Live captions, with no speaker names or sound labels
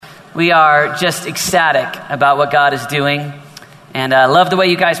We are just ecstatic about what God is doing. And I love the way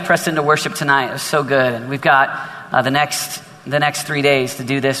you guys pressed into worship tonight. It was so good. And we've got the next 3 days to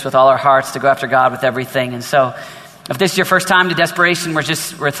do this with all our hearts, to go after God with everything. And so if this is your first time to Desperation,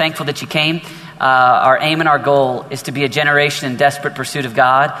 we're thankful that you came. Our aim and our goal is to be a generation in desperate pursuit of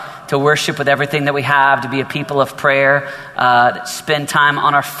God, to worship with everything that we have, to be a people of prayer, that spend time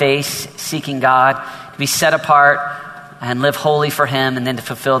on our face seeking God, to be set apart and live holy for Him, and then to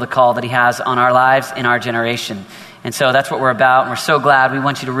fulfill the call that He has on our lives in our generation. And so that's what we're about, and we're so glad. We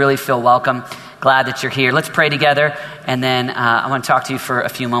want you to really feel welcome, glad that you're here. Let's pray together, and then I want to talk to you for a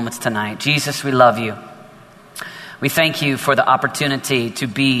few moments tonight. Jesus, we love you. We thank you for the opportunity to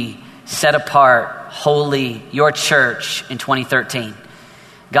be set apart, holy, your church in 2013.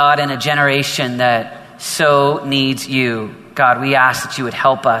 God, in a generation that so needs you, God, we ask that you would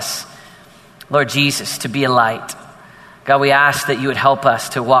help us, Lord Jesus, to be a light. God, we ask that you would help us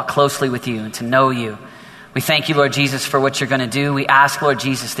to walk closely with you and to know you. We thank you, Lord Jesus, for what you're going to do. We ask, Lord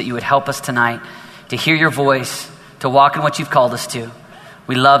Jesus, that you would help us tonight to hear your voice, to walk in what you've called us to.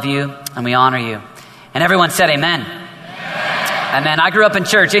 We love you and we honor you. And everyone said amen. Amen. I grew up in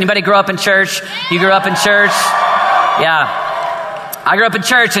church. Anybody grow up in church? You grew up in church? Yeah. I grew up in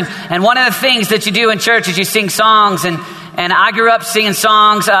church, and one of the things that you do in church is you sing songs, and I grew up singing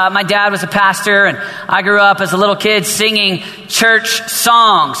songs. My dad was a pastor, and I grew up as a little kid singing church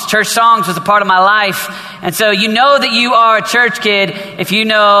songs. Church songs was a part of my life. And so you know that you are a church kid if you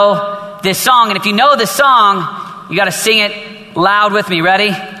know this song. And if you know this song, you got to sing it loud with me.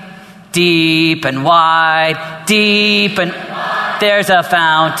 Ready? Deep and wide, deep and there's a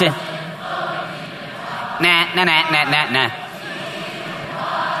fountain. Nah, nah, nah, nah, nah, nah.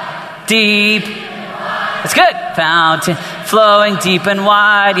 Deep. That's good. Fountain flowing deep and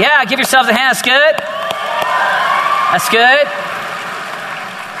wide. Yeah, give yourselves a hand. That's good. That's good.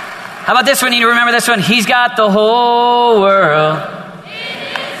 How about this one? You need to remember this one. He's got the whole world.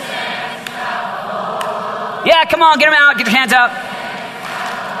 Yeah, come on, get them out. Get your hands out.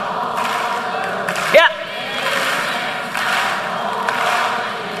 Yeah.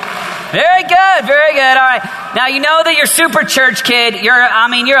 Very good, very good. All right. Now, you know that you're super church kid. You're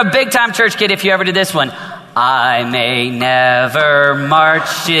a big time church kid if you ever did this one. I may never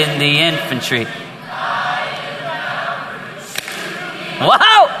march in the infantry.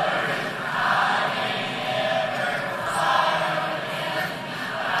 Wow!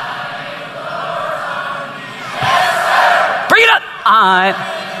 Bring it up!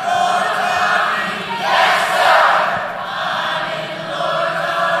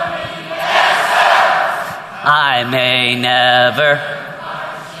 I may never.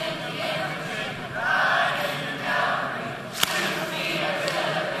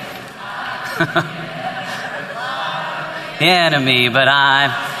 Enemy, but I'm.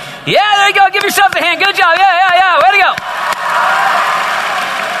 Yeah, there you go. Give yourself a hand. Good job. Yeah. Way to go.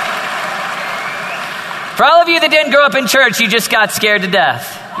 For all of you that didn't grow up in church, you just got scared to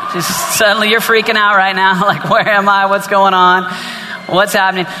death. Just suddenly you're freaking out right now. Like, where am I? What's going on? What's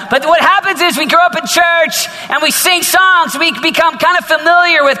happening? But what happens is we grow up in church and we sing songs. We become kind of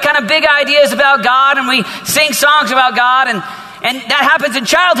familiar with kind of big ideas about God, and we sing songs about God, and that happens in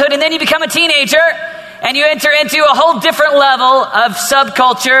childhood. And then you become a teenager and you enter into a whole different level of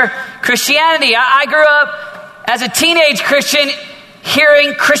subculture Christianity. I grew up as a teenage Christian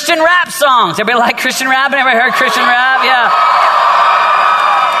hearing Christian rap songs. Everybody like Christian rap? Ever heard Christian rap? Yeah.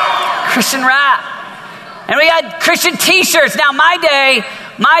 Christian rap. And we had Christian t-shirts. Now, my day,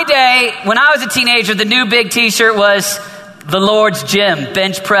 when I was a teenager, the new big t-shirt was the Lord's Gym,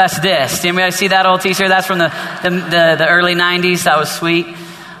 bench press this. Did anybody see that old t-shirt? That's from the early 90s. That was sweet.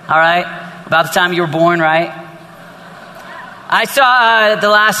 All right. About the time you were born, right? I saw the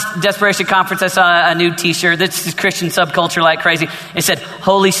last Desperation conference, I saw a new t-shirt. This is Christian subculture like crazy. It said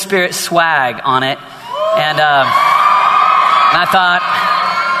Holy Spirit swag on it. And I thought,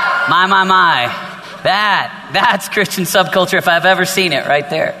 my. That's Christian subculture if I've ever seen it right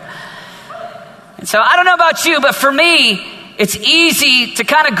there. And so I don't know about you, but for me, it's easy to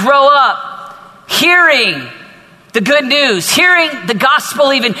kind of grow up hearing the good news, hearing the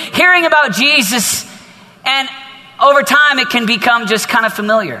gospel even, hearing about Jesus. And over time, it can become just kind of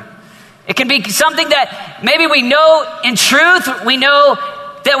familiar. It can be something that maybe we know in truth, we know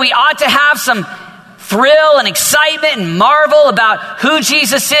that we ought to have some thrill and excitement and marvel about who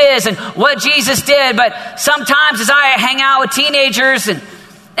Jesus is and what Jesus did. But sometimes as I hang out with teenagers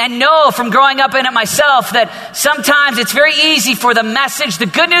and know from growing up in it myself that sometimes it's very easy for the message, the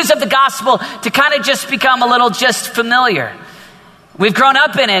good news of the gospel, to kind of just become a little just familiar. We've grown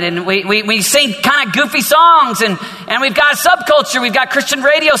up in it, and we sing kind of goofy songs, and we've got subculture. We've got Christian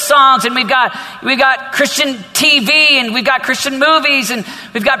radio songs, and we've got Christian TV, and we've got Christian movies, and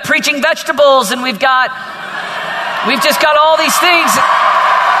we've got preaching vegetables, and we've just got all these things.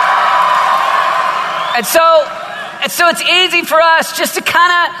 And so it's easy for us just to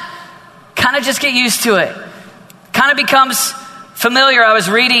kind of just get used to it. Kind of becomes familiar. I was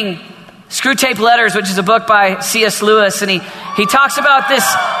reading Screwtape Letters, which is a book by C.S. Lewis, and he talks about this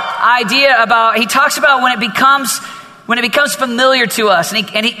idea he talks about when it becomes familiar to us.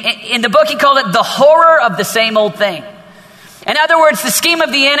 And he in the book he called it the horror of the same old thing. In other words, the scheme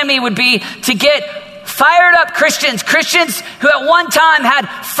of the enemy would be to get fired up Christians who at one time had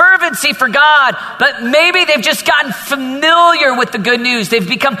fervency for God, but maybe they've just gotten familiar with the good news. They've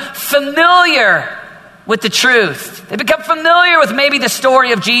become familiar with the truth. They become familiar with maybe the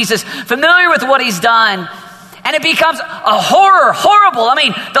story of Jesus, familiar with what he's done. And it becomes a horrible. I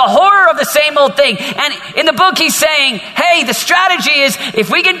mean, the horror of the same old thing. And in the book, he's saying, hey, the strategy is if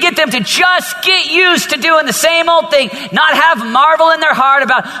we can get them to just get used to doing the same old thing, not have marvel in their heart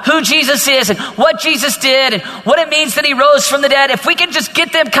about who Jesus is and what Jesus did and what it means that he rose from the dead. If we can just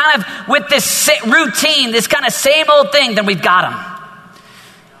get them kind of with this routine, this kind of same old thing, then we've got them.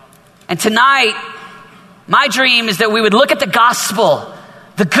 And tonight, my dream is that we would look at the gospel,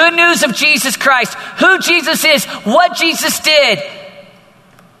 the good news of Jesus Christ, who Jesus is, what Jesus did,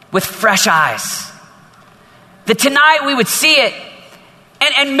 with fresh eyes. That tonight we would see it.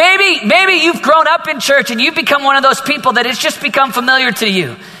 And maybe you've grown up in church and you've become one of those people that it's just become familiar to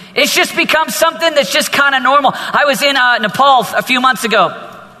you. It's just become something that's just kind of normal. I was in Nepal a few months ago.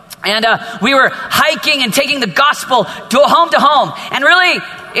 And we were hiking and taking the gospel to home. And really,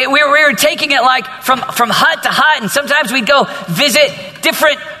 we were taking it like from hut to hut. And sometimes we'd go visit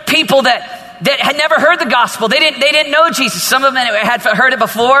different people that had never heard the gospel. They didn't know Jesus. Some of them had heard it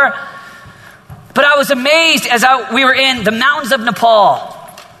before. But I was amazed as we were in the mountains of Nepal.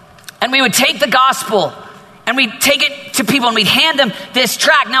 And we would take the gospel and we'd take it to people and we'd hand them this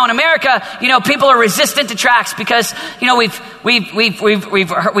tract. Now in America, people are resistant to tracts because, we don't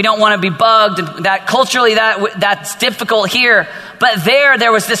want to be bugged, and that culturally that's difficult here. But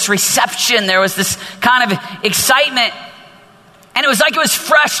there was this reception, there was this kind of excitement, and it was like it was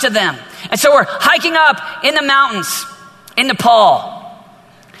fresh to them. And so we're hiking up in the mountains in Nepal,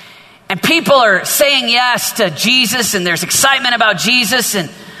 and people are saying yes to Jesus, and there's excitement about Jesus.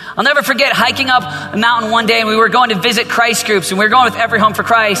 And I'll never forget hiking up a mountain one day, and we were going to visit Christ groups, and we were going with Every Home for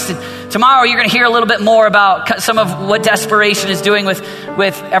Christ. And tomorrow you're going to hear a little bit more about some of what Desperation is doing with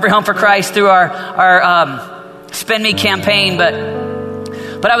Every Home for Christ through our Spend Me campaign. But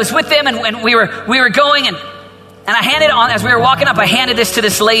I was with them, and we were going, and I handed on, as we were walking up, I handed this to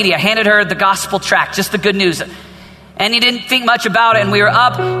this lady. I handed her the gospel tract, just the good news. And he didn't think much about it. And we were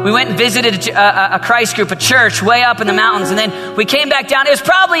up, we went and visited a Christ group, a church way up in the mountains. And then we came back down. It was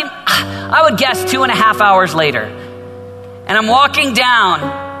probably, I would guess, 2.5 hours later. And I'm walking down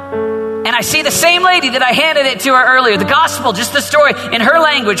and I see the same lady that I handed it to her earlier, the gospel, just the story in her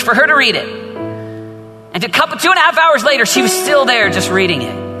language for her to read it. And 2.5 hours later, she was still there just reading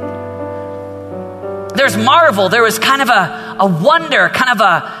it. There's marvel. There was kind of a wonder, kind of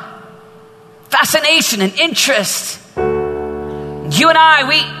a fascination and interest. You and I,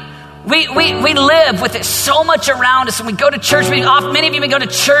 we live with it so much around us, and we go to church. Many of you may go to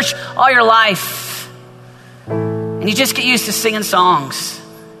church all your life, and you just get used to singing songs.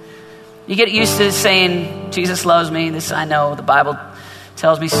 You get used to saying, Jesus loves me, this I know, the Bible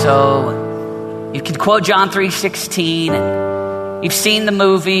tells me so. You can quote John 3:16, and you've seen the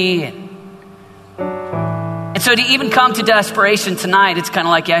movie. And so to even come to Desperation tonight, it's kind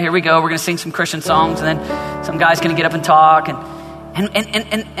of like, yeah, here we go. We're going to sing some Christian songs, and then some guy's going to get up and talk.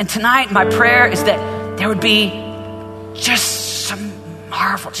 And tonight, my prayer is that there would be just some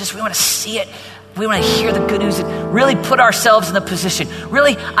marvel. Just we want to see it. We want to hear the good news and really put ourselves in the position.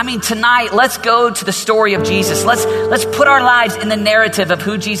 Really, tonight, let's go to the story of Jesus. Let's put our lives in the narrative of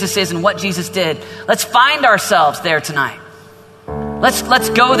who Jesus is and what Jesus did. Let's find ourselves there tonight. Let's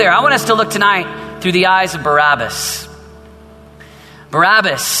go there. I want us to look tonight through the eyes of Barabbas.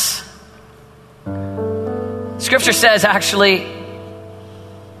 Barabbas. Scripture says actually,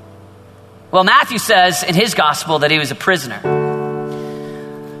 Matthew says in his gospel that he was a prisoner.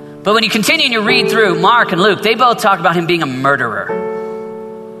 But when you continue and you read through Mark and Luke, they both talk about him being a murderer.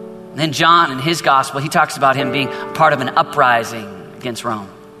 And then John in his gospel, he talks about him being part of an uprising against Rome.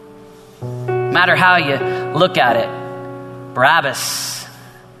 No matter how you look at it, Barabbas,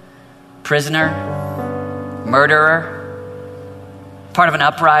 prisoner, murderer, part of an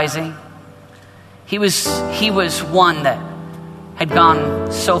uprising. He was one that had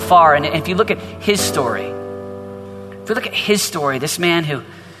gone so far. And if you look at his story, this man who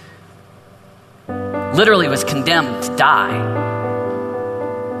literally was condemned to die.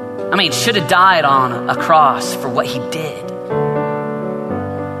 I mean, should have died on a cross for what he did.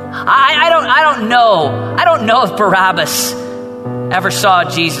 I don't know if Barabbas ever saw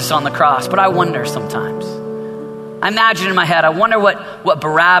Jesus on the cross, but I wonder sometimes. I imagine in my head, I wonder what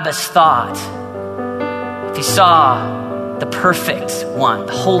Barabbas thought if he saw the perfect one,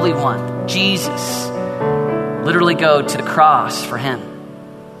 the holy one, Jesus, literally go to the cross for him.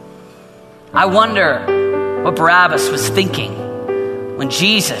 I wonder what Barabbas was thinking when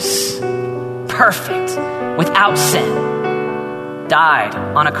Jesus, perfect, without sin, died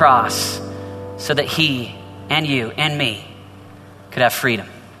on a cross so that he and you and me could have freedom.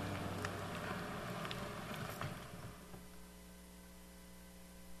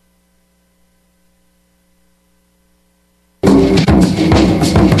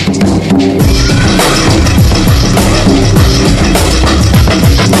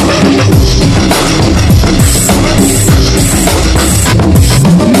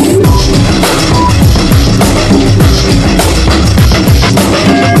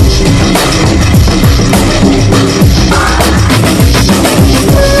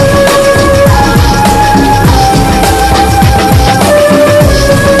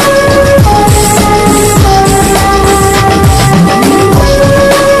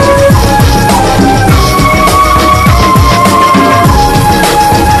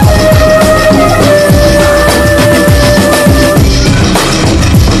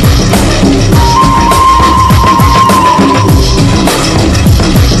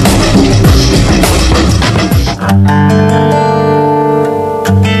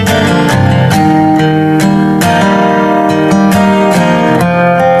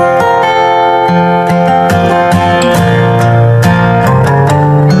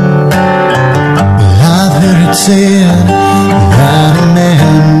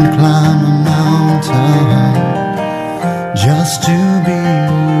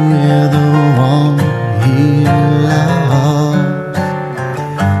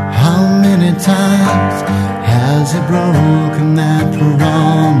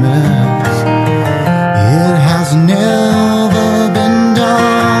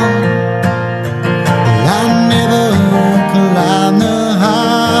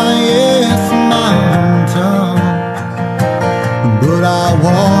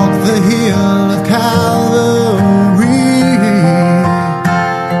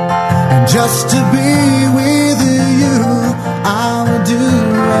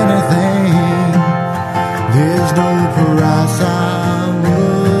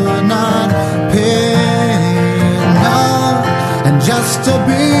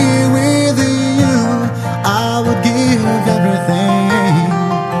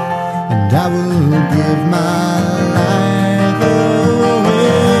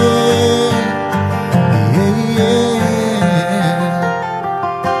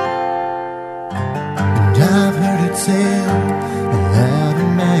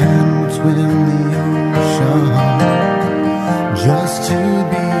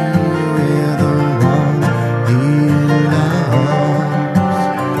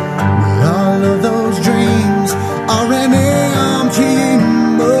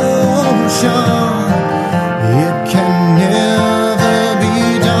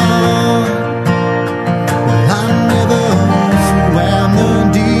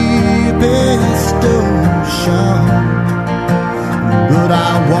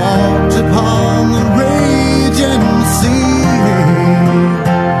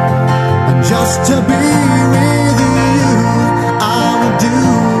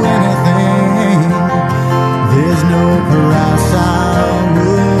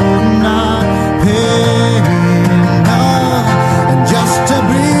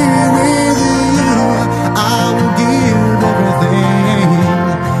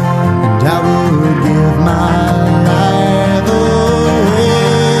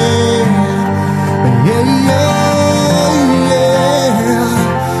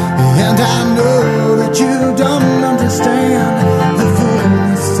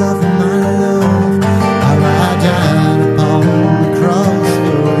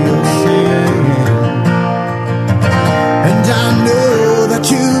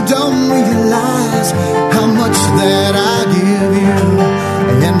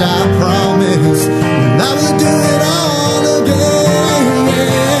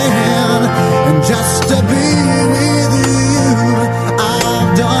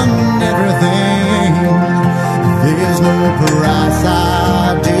 price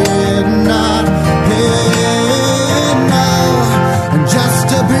I did not pay. No,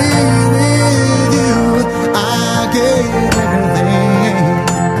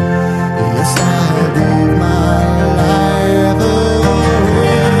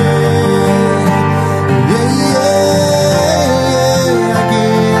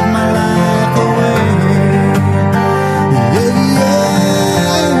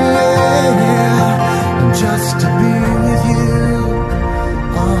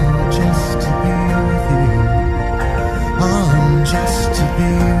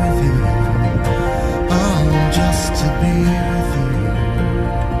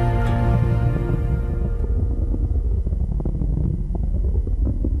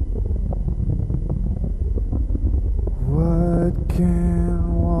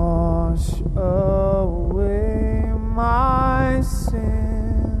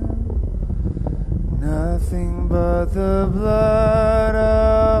 Nothing but the blood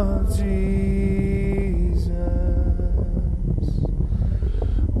of Jesus.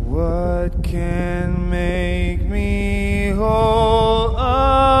 What can make me whole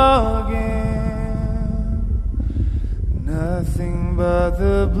again? Nothing but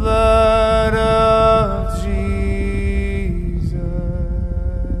the blood of Jesus.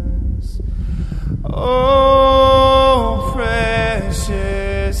 Oh,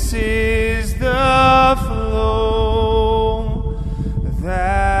 precious is the flow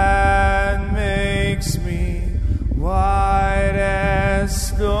that makes me white as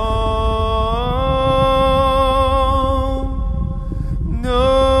snow.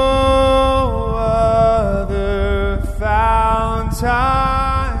 No other fount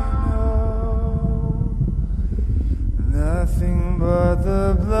I know. Nothing but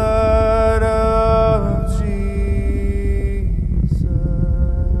the blood of Jesus.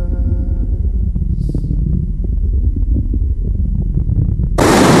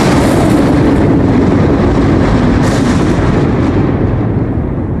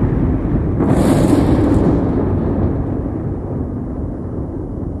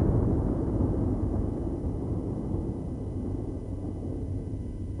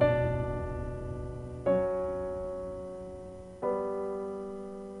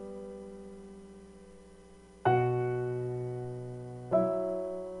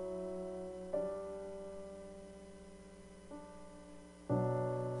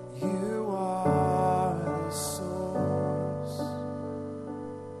 You are the source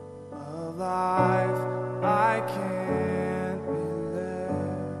of life. I can't be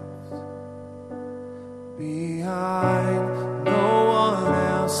left behind. No one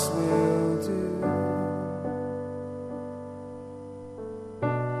else will do.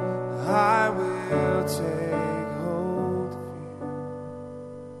 I will take hold of you,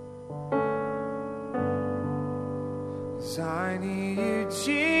 'cause I need you,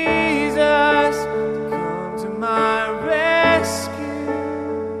 Jesus, to come to my rescue.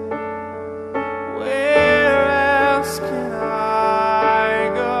 Where else can I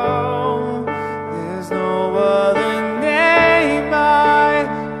go? There's no other name by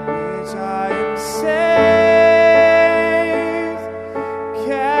which I am saved.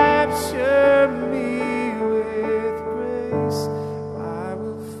 Capture me with grace. I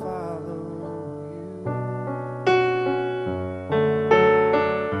will follow you.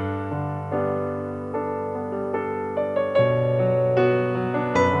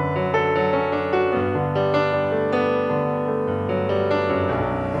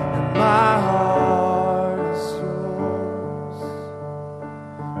 My heart is yours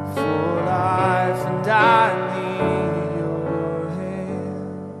for life, and I need your hand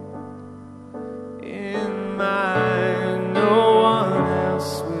in mine. No one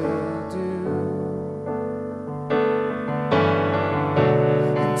else will do,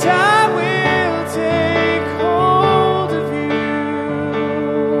 and I will take hold of you,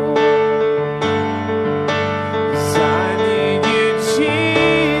 'cause I need you,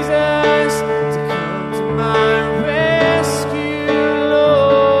 Jesus, to come to my rescue,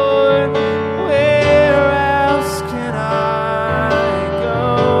 Lord. Where else can I go?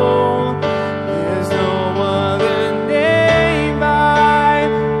 There's no other name by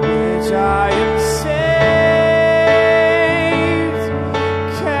which I am saved.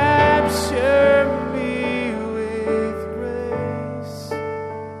 Capture me with grace.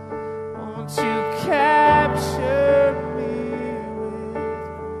 Won't you capture me with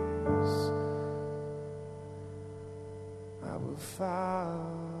grace? I will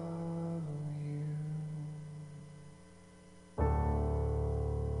follow you.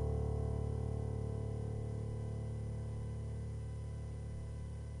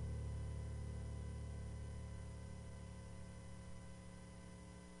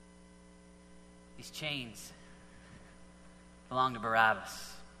 These chains belong to Barabbas.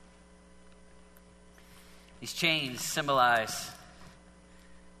 These chains symbolize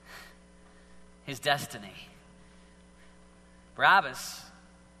his destiny. Barabbas,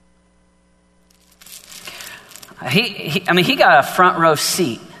 he got a front row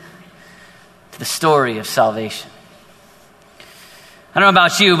seat to the story of salvation. I don't know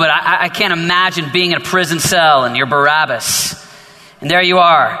about you, but I can't imagine being in a prison cell and you're Barabbas. And there you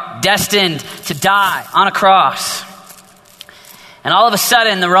are, destined to die on a cross. And all of a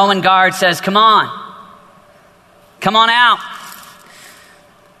sudden, the Roman guard says, come on out.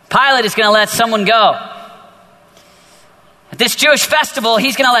 Pilate is going to let someone go. At this Jewish festival,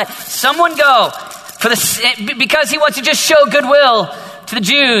 he's going to let someone go because he wants to just show goodwill to the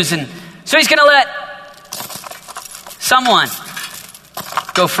Jews. And so he's going to let someone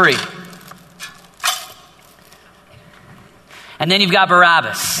go free. And then you've got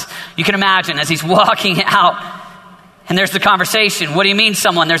Barabbas. You can imagine as he's walking out, and there's the conversation. What do you mean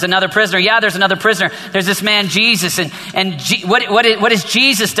someone? There's another prisoner. Yeah, there's another prisoner. There's this man, Jesus. What has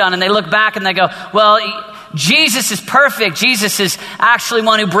Jesus done? And they look back and they go, well, Jesus is perfect. Jesus is actually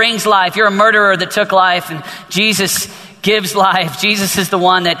one who brings life. You're a murderer that took life, and Jesus gives life. Jesus is the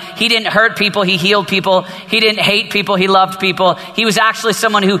one that he didn't hurt people, he healed people. He didn't hate people, he loved people. He was actually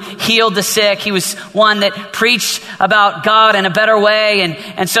someone who healed the sick. He was one that preached about God in a better way.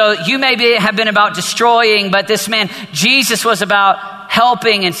 And so you maybe have been about destroying, but this man, Jesus, was about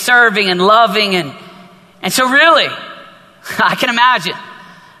helping and serving and loving. And so really, I can imagine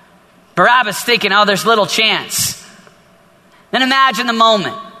Barabbas thinking, oh, there's little chance. Then imagine the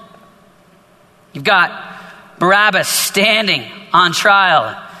moment. You've got Barabbas standing on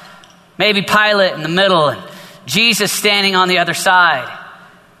trial, maybe Pilate in the middle, and Jesus standing on the other side.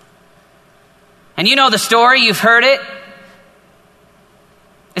 And you know the story, you've heard it.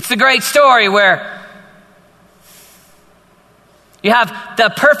 It's the great story where you have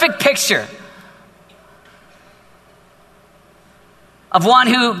the perfect picture of one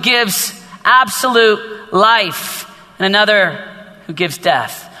who gives absolute life and another who gives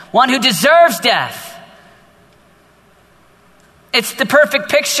death. One who deserves death. It's the perfect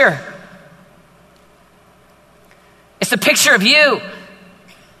picture. It's the picture of you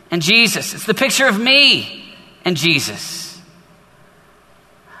and Jesus. It's the picture of me and Jesus.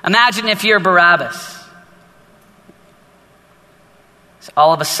 Imagine if you're Barabbas. So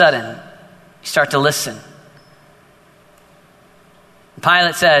all of a sudden, you start to listen.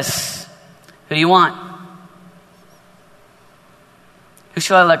 Pilate says, who do you want? Who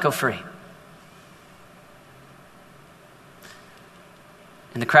shall I let go free?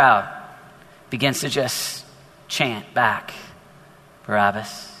 And the crowd begins to just chant back,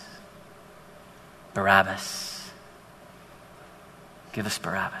 Barabbas, Barabbas. Give us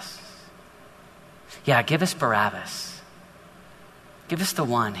Barabbas. Yeah, give us Barabbas. Give us the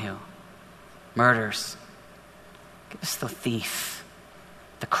one who murders. Give us the thief.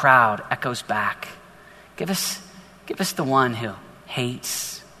 The crowd echoes back. Give us the one who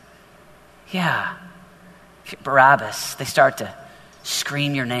hates. Yeah, Barabbas. They start to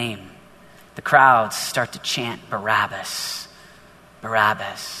scream your name. The crowds start to chant Barabbas,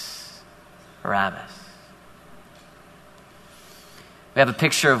 Barabbas, Barabbas. We have a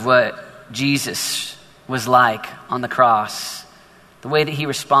picture of what Jesus was like on the cross, the way that he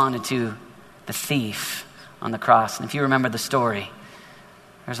responded to the thief on the cross. And if you remember the story,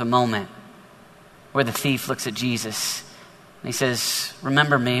 there's a moment where the thief looks at Jesus and he says,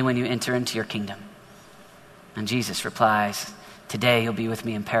 remember me when you enter into your kingdom. And Jesus replies, today you'll be with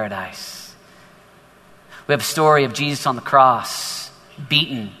me in paradise. We have a story of Jesus on the cross,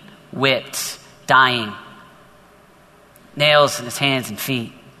 beaten, whipped, dying, nails in his hands and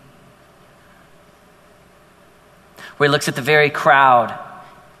feet. Where he looks at the very crowd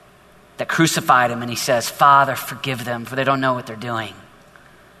that crucified him and he says, Father, forgive them, for they don't know what they're doing.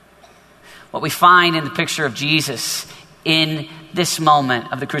 What we find in the picture of Jesus in this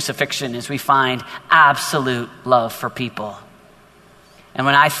moment of the crucifixion is we find absolute love for people. And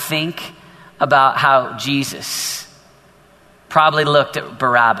when I think about how Jesus probably looked at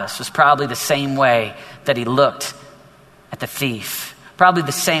Barabbas, was probably the same way that he looked at the thief, probably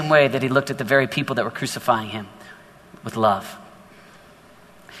the same way that he looked at the very people that were crucifying him, with love.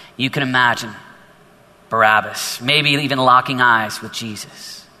 You can imagine Barabbas, maybe even locking eyes with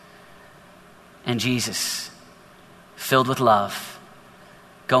Jesus. And Jesus, filled with love,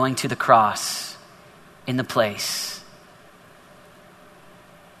 going to the cross in the place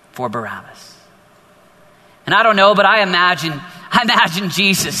for Barabbas. And I don't know, but I imagine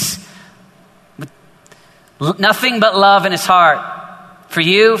Jesus with nothing but love in his heart for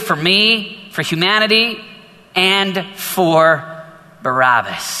you, for me, for humanity, and for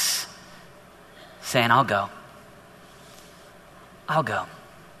Barabbas, saying, I'll go. I'll go.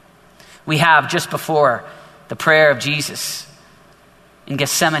 We have just before the prayer of Jesus in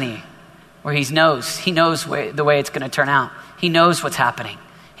Gethsemane, where he knows the way it's going to turn out. He knows what's happening.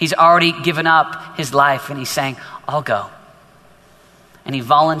 He's already given up his life and he's saying, I'll go. And he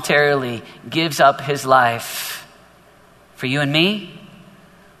voluntarily gives up his life for you and me,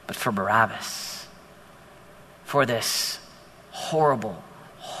 but for Barabbas. For this horrible,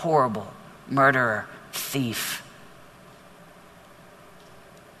 horrible murderer, thief.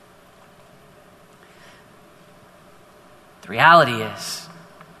 The reality is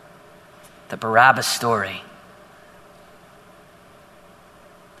the Barabbas story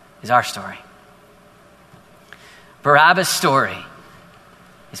is our story. Barabbas' story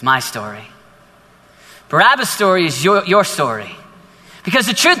is my story. Barabbas' story is your story. Because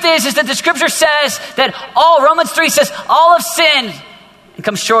the truth is that the scripture says that Romans 3 says, all have sinned and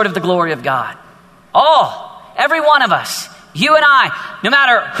come short of the glory of God. All, every one of us, you and I, no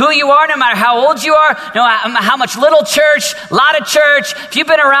matter who you are, no matter how old you are, no matter how much little church, lot of church, if you've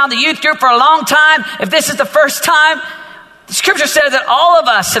been around the youth group for a long time, if this is the first time, the scripture says that all of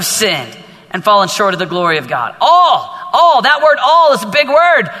us have sinned and fallen short of the glory of God. All, that word all is a big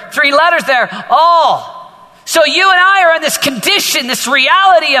word. 3 letters there, all. So you and I are in this condition, this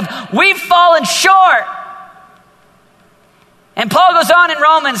reality of we've fallen short. And Paul goes on in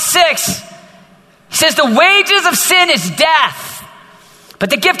Romans 6, he says the wages of sin is death, but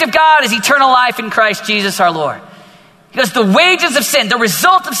the gift of God is eternal life in Christ Jesus our Lord. He goes, the wages of sin, the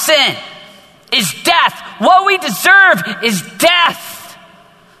result of sin is death. What we deserve is death.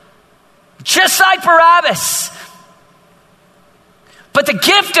 Just like Barabbas. But the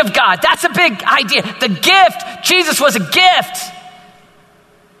gift of God, that's a big idea. The gift, Jesus was a gift.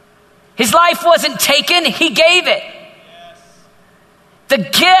 His life wasn't taken, he gave it. The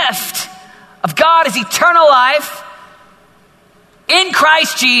gift of God is eternal life in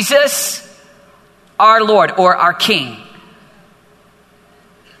Christ Jesus, our Lord, or our King.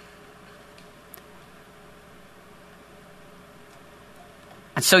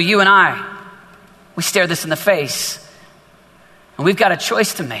 And so you and I, we stare this in the face. And we've got a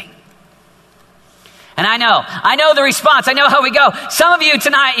choice to make. And I know the response. I know how we go. Some of you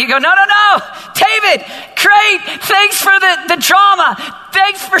tonight, you go, no, David, great. Thanks for the drama.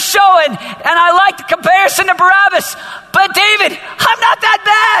 Thanks for showing. And I like the comparison to Barabbas. But David, I'm not that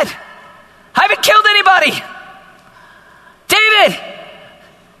bad. I haven't killed anybody. David,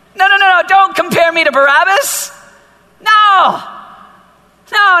 no, don't compare me to Barabbas. No,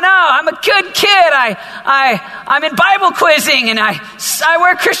 I'm a good kid. I'm in Bible quizzing and I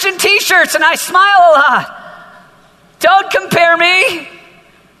wear Christian t-shirts and I smile a lot. Don't compare me.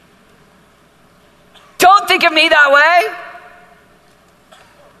 Don't think of me that way.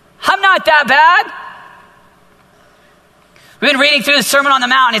 I'm not that bad. We've been reading through the Sermon on the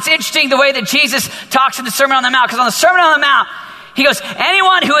Mount, and it's interesting the way that Jesus talks in the Sermon on the Mount, because on the Sermon on the Mount, he goes,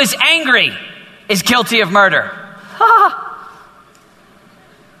 anyone who is angry is guilty of murder.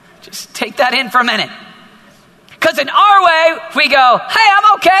 Just take that in for a minute. Because in our way, we go, hey,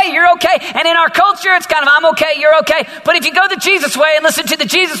 I'm okay, you're okay. And in our culture, it's kind of, I'm okay, you're okay. But if you go the Jesus way and listen to the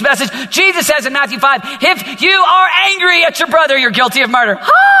Jesus message, Jesus says in Matthew 5, if you are angry at your brother, you're guilty of murder.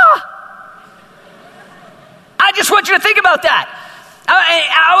 I just want you to think about that.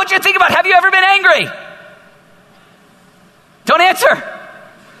 I want you to think about, have you ever been angry? Don't answer.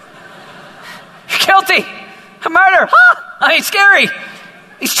 You're guilty of murder. I mean, scary.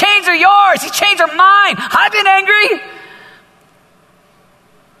 These chains are yours. These chains are mine. I've been angry.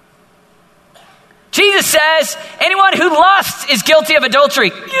 Jesus says, anyone who lusts is guilty of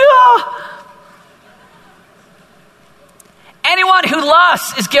adultery. Yeah. Anyone who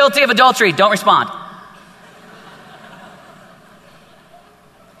lusts is guilty of adultery. Don't respond.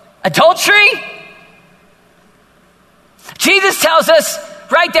 Adultery? Jesus tells us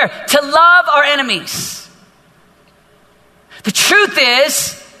right there to love our enemies. The truth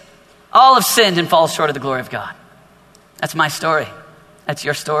is, all have sinned and fall short of the glory of God. That's my story. That's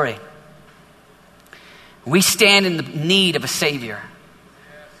your story. We stand in the need of a Savior.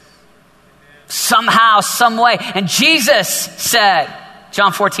 Somehow, some way. And Jesus said,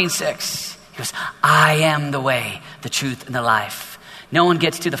 John 14:6, he goes, I am the way, the truth, and the life. No one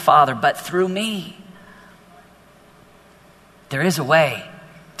gets to the Father but through me. There is a way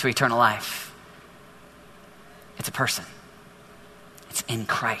to eternal life. It's a person. It's in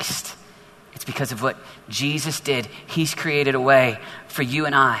Christ. It's because of what Jesus did. He's created a way for you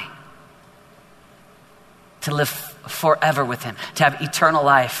and I to live forever with him, to have eternal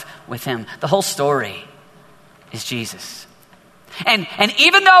life with him. The whole story is Jesus. And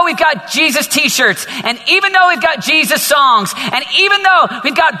even though we've got Jesus t-shirts, and even though we've got Jesus songs, and even though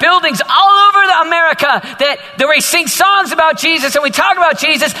we've got buildings all over America that we sing songs about Jesus and we talk about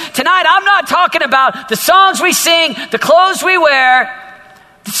Jesus, tonight I'm not talking about the songs we sing, the clothes we wear,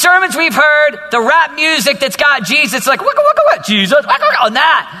 the sermons we've heard, the rap music that's got Jesus, like, what, Jesus, on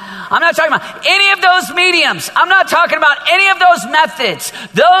that. I'm not talking about any of those mediums. I'm not talking about any of those methods.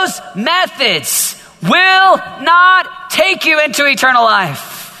 Those methods will not take you into eternal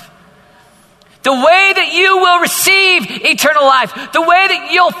life. The way that you will receive eternal life, the way that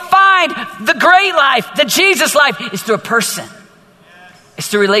you'll find the great life, the Jesus life, is through a person. It's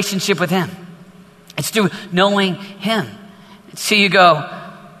through relationship with him. It's through knowing him. So you go,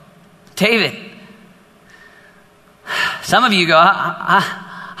 David, some of you go,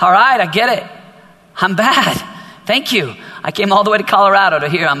 all right, I get it. I'm bad. Thank you. I came all the way to Colorado to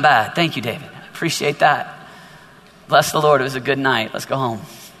hear I'm bad. Thank you, David. Appreciate that. Bless the Lord. It was a good night. Let's go home.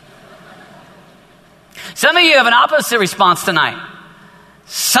 Some of you have an opposite response tonight.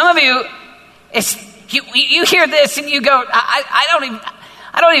 Some of you, you hear this and you go, I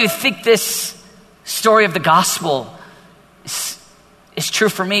don't even think this story of the gospel is true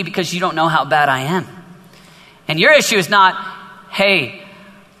for me because you don't know how bad I am. And your issue is not, hey,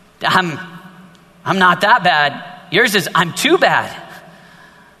 I'm not that bad. Yours is, I'm too bad.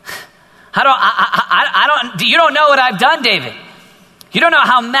 You don't know what I've done, David. You don't know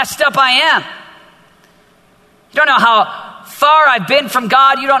how messed up I am. You don't know how far I've been from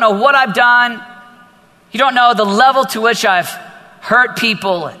God. You don't know what I've done. You don't know the level to which I've hurt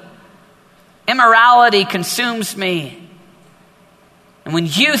people. Immorality consumes me. And when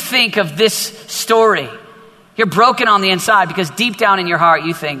you think of this story, you're broken on the inside because deep down in your heart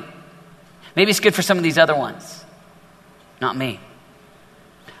you think, maybe it's good for some of these other ones. Not me.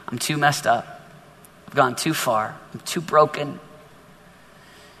 I'm too messed up. I've gone too far. I'm too broken.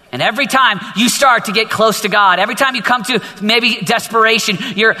 And every time you start to get close to God, every time you come to maybe desperation,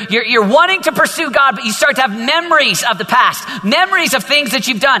 you're wanting to pursue God, but you start to have memories of the past, memories of things that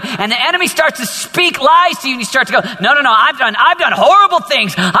you've done. And the enemy starts to speak lies to you, and you start to go, no, I've done horrible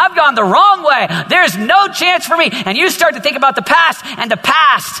things. I've gone the wrong way. There's no chance for me. And you start to think about the past, and the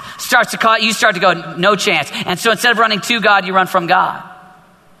past starts to call, you start to go, no chance. And so instead of running to God, you run from God.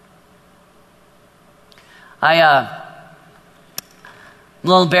 I'm a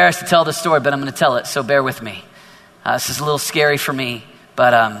little embarrassed to tell this story, but I'm going to tell it, so bear with me. This is a little scary for me,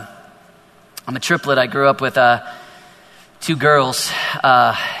 but I'm a triplet. I grew up with two girls,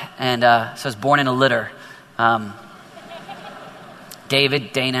 and so I was born in a litter.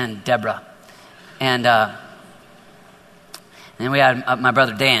 David, Dana, and Deborah. And then we had my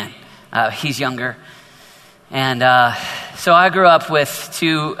brother Dan. He's younger. And so I grew up with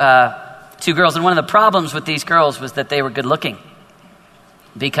two girls, and one of the problems with these girls was that they were good looking.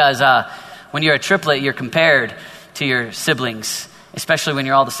 Because when you're a triplet, you're compared to your siblings, especially when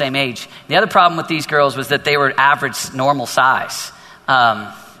you're all the same age. The other problem with these girls was that they were average, normal size,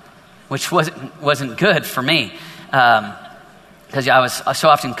 which wasn't good for me because I was so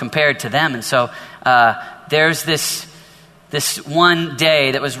often compared to them. And so there's this one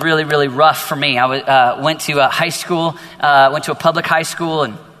day that was really, really rough for me. I went to a high school, went to a public high school,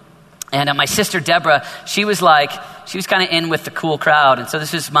 and my sister Deborah, she was kind of in with the cool crowd. And so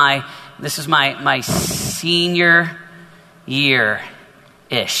this is my senior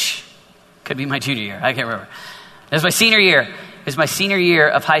year-ish. Could be my junior year. I can't remember. It was my senior year. It was my senior year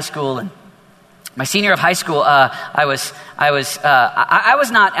of high school. And my senior of high school, I was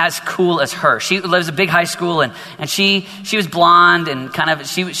not as cool as her. She lives in a big high school, and she was blonde and kind of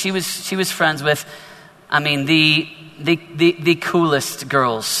she was friends with, the coolest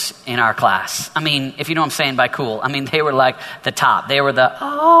girls in our class. If you know what I'm saying by cool. They were like the top. They were the,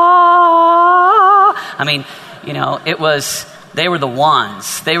 they were the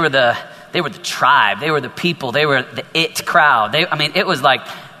ones. They were the tribe. They were the people. They were the it crowd. They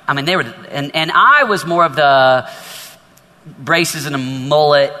were, and I was more of the braces and a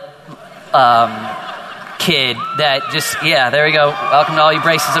mullet kid that just, yeah, there we go. Welcome to all you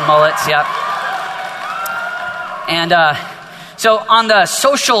braces and mullets. Yep. And so on the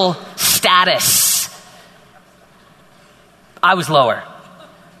social status, I was lower,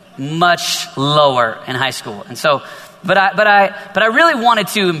 much lower in high school. And so, but I really wanted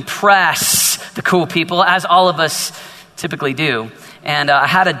to impress the cool people, as all of us typically do. And I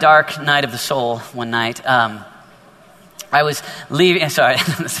had a dark night of the soul one night. I was leaving. Sorry,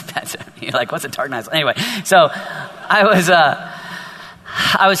 you're like, what's a dark night? Anyway, so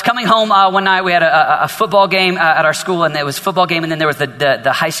I was coming home one night. We had a football game at our school, and it was a football game, and then there was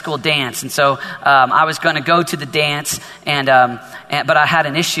the high school dance. And so I was going to go to the dance, but I had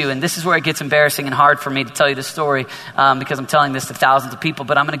an issue, and this is where it gets embarrassing and hard for me to tell you this story because I'm telling this to thousands of people,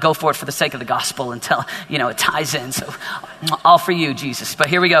 but I'm going to go for it for the sake of the gospel until, it ties in. So all for you, Jesus. But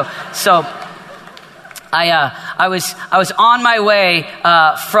here we go. So I was on my way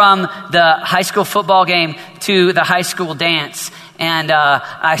from the high school football game to the high school dance. And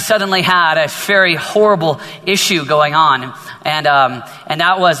I suddenly had a very horrible issue going on. And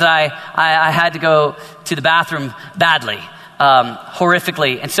that was that I had to go to the bathroom badly,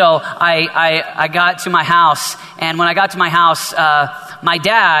 horrifically. And so I got to my house. And when I got to my house, my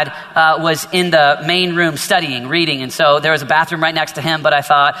dad was in the main room studying, reading. And so there was a bathroom right next to him. But I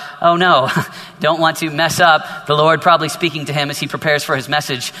thought, oh no, don't want to mess up the Lord probably speaking to him as he prepares for his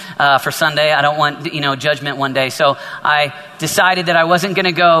message for Sunday. I don't want, judgment one day. So I decided that I wasn't going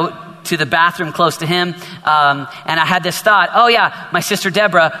to go to the bathroom close to him. And I had this thought, oh yeah, my sister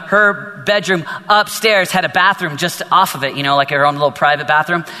Deborah, her bedroom upstairs had a bathroom just off of it, like her own little private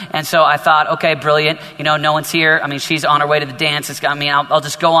bathroom. And so I thought, okay, brilliant. No one's here. I mean, she's on her way to the dance. I'll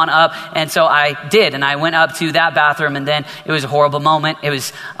just go on up. And so I did. And I went up to that bathroom, and then it was a horrible moment. It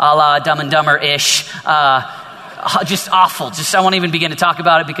was a la Dumb and Dumber-ish. Just awful. I won't even begin to talk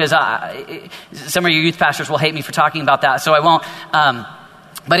about it because some of your youth pastors will hate me for talking about that. So I won't.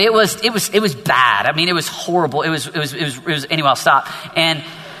 But it was bad. I mean, it was horrible. It was anyway, I'll stop. And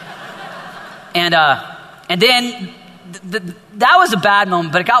then that was a bad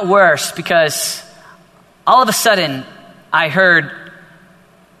moment, but it got worse because all of a sudden I heard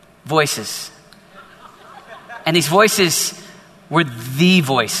voices. And these voices were the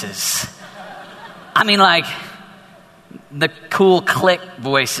voices. I mean, like the cool click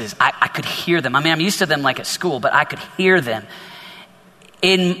voices. I could hear them. I mean, I'm used to them like at school, but I could hear them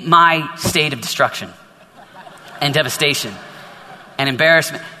in my state of destruction and devastation and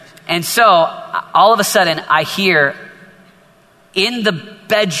embarrassment. And so all of a sudden I hear in the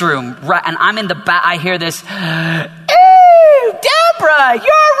bedroom, right, and I'm in the back, I hear this, "Ew, Deborah,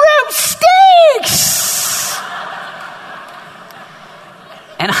 your room stinks."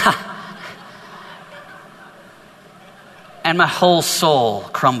 And my whole soul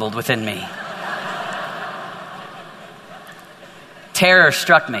crumbled within me. Terror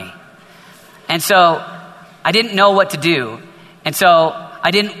struck me. And so I didn't know what to do. And so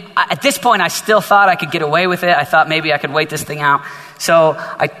at this point, I still thought I could get away with it. I thought maybe I could wait this thing out. So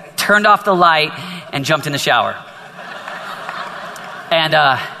I turned off the light and jumped in the shower. And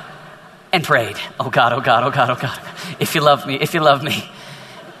prayed, oh God, oh God, oh God, oh God, if you love me, if you love me.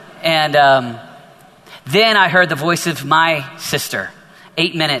 And then I heard the voice of my sister,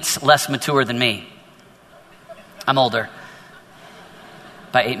 8 minutes less mature than me. I'm older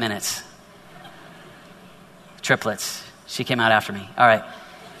by 8 minutes. Triplets. She came out after me. All right.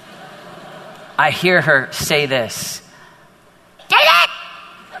 I hear her say this. "David!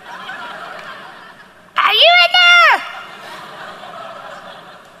 Are you in there?"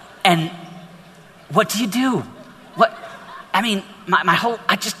 And what do you do? What? I mean, my whole,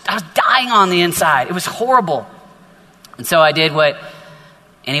 I was dying on the inside. It was horrible. And so I did what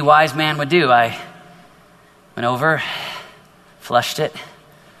any wise man would do. I went over, flushed it,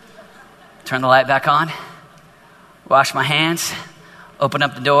 turned the light back on, washed my hands, opened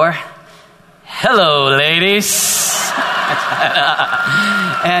up the door. "Hello, ladies."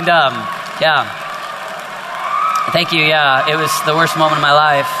 And yeah. Thank you. Yeah, it was the worst moment of my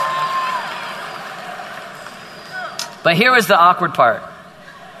life. But here was the awkward part.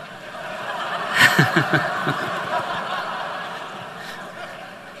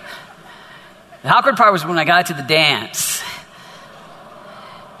 The awkward part was when I got to the dance.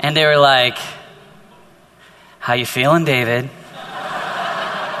 And they were like, "How you feeling, David?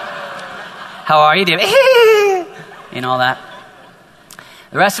 How are you, David?" And all that.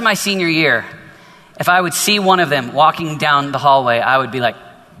 The rest of my senior year, if I would see one of them walking down the hallway, I would be like,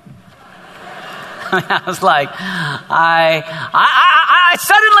 I was like, I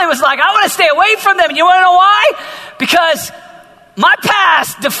suddenly was like, I want to stay away from them. And you want to know why? Because my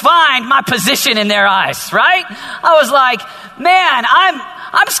past defined my position in their eyes, right? I was like, man,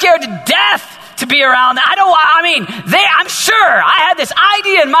 I'm scared to death to be around them. I'm sure I had this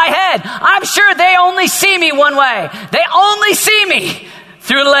idea in my head. I'm sure they only see me one way. They only see me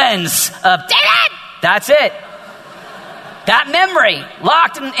through the lens of David. That's it. That memory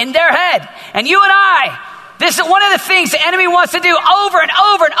locked in their head. And you and I, this is one of the things the enemy wants to do over and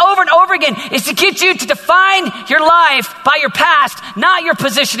over and over and over again, is to get you to define your life by your past, not your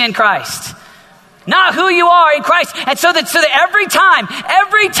position in Christ. Not who you are in Christ. And so that every time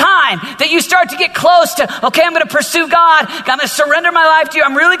that you start to get close to, okay, I'm going to pursue God, I'm going to surrender my life to you,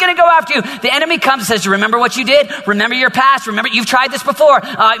 I'm really going to go after you, the enemy comes and says, remember what you did? Remember your past? Remember, you've tried this before.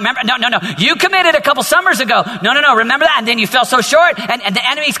 Remember, no, you committed a couple summers ago. No, remember that? And then you fell so short, and the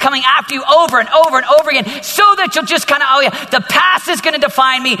enemy's coming after you over and over and over again, so that you'll just kind of, the past is going to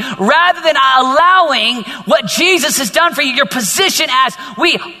define me, rather than allowing what Jesus has done for you, your position as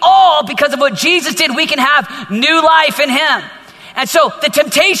we all, because of what Jesus did, we can have new life in him. And so the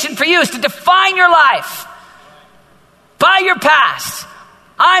temptation for you is to define your life by your past.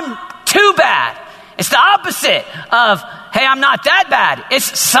 I'm too bad. It's the opposite of, hey, I'm not that bad.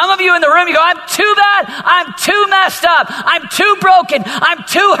 It's some of you in the room, you go, I'm too bad. I'm too messed up. I'm too broken. I'm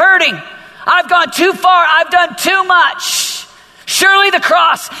too hurting. I've gone too far. I've done too much. Surely the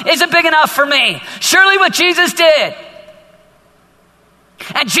cross isn't big enough for me. Surely what Jesus did.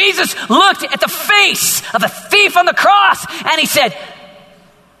 And Jesus looked at the face of a thief on the cross and he said,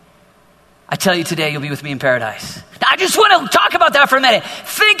 I tell you today, you'll be with me in paradise. Now, I just want to talk about that for a minute.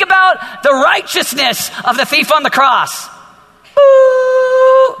 Think about the righteousness of the thief on the cross.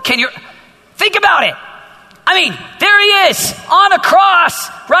 Ooh, think about it. I mean, there he is on a cross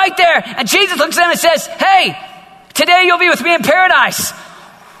right there. And Jesus looks at him and says, hey, today you'll be with me in paradise.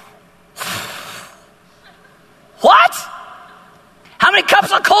 What? How many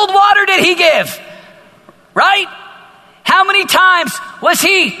cups of cold water did he give? Right? How many times was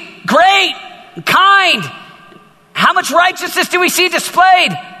he great, kind? How much righteousness do we see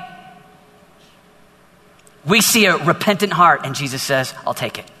displayed? We see a repentant heart, and Jesus says, I'll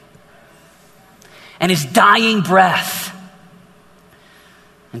take it. And his dying breath.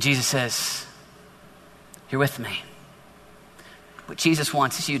 And Jesus says, you're with me. What Jesus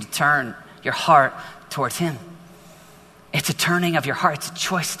wants is you to turn your heart towards him. It's a turning of your heart. It's a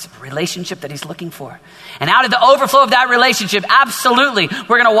choice. It's a relationship that he's looking for. And out of the overflow of that relationship, absolutely,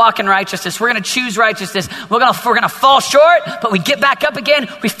 we're going to walk in righteousness. We're going to choose righteousness. We're going to fall short, but we get back up again.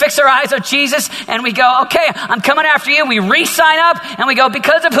 We fix our eyes on Jesus and we go, okay, I'm coming after you. We re-sign up and we go,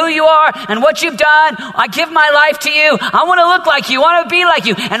 because of who you are and what you've done, I give my life to you. I want to look like you. I want to be like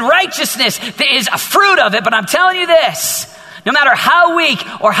you. And righteousness is a fruit of it. But I'm telling you this, no matter how weak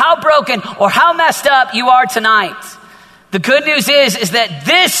or how broken or how messed up you are tonight, the good news is that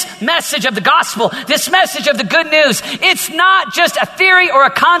this message of the gospel, this message of the good news, it's not just a theory or a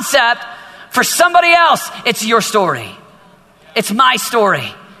concept for somebody else. It's your story. It's my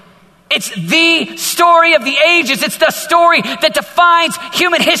story. It's the story of the ages. It's the story that defines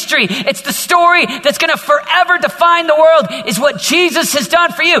human history. It's the story that's going to forever define the world, is what Jesus has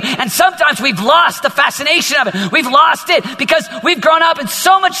done for you. And sometimes we've lost the fascination of it. We've lost it because we've grown up in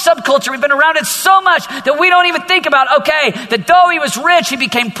so much subculture. We've been around it so much that we don't even think about, okay, that though he was rich, he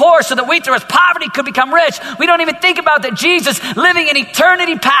became poor so that we through his poverty could become rich. We don't even think about that Jesus living in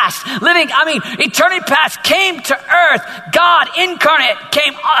eternity past, eternity past came to earth. God incarnate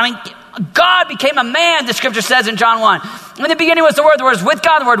God became a man, the scripture says in John 1. In the beginning was the Word was with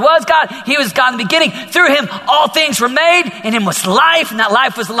God, the Word was God. He was God in the beginning. Through him, all things were made. In him was life, and that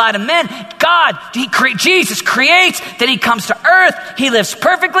life was the light of men. Jesus creates, then he comes to earth. He lives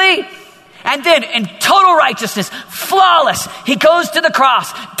perfectly. And then in total righteousness, flawless, he goes to the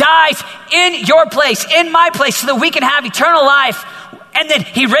cross, dies in your place, in my place, so that we can have eternal life. And then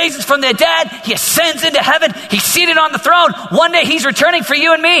he raises from the dead. He ascends into heaven. He's seated on the throne. One day he's returning for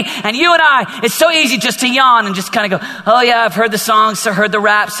you and me. And you and I, it's so easy just to yawn and just kind of go, oh yeah, I've heard the songs, I heard the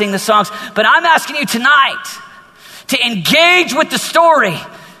rap, sing the songs. But I'm asking you tonight to engage with the story,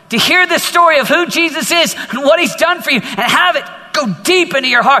 to hear the story of who Jesus is and what he's done for you, and have it go deep into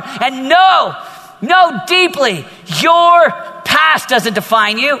your heart. And know deeply, your past doesn't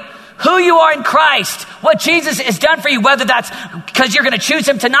define you. Who you are in Christ, what Jesus has done for you, whether that's because you're going to choose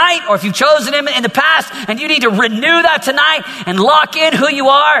him tonight or if you've chosen him in the past and you need to renew that tonight and lock in who you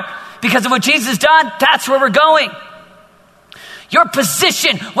are because of what Jesus has done, that's where we're going. Your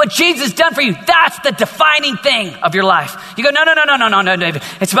position, what Jesus has done for you, that's the defining thing of your life. You go, no, David.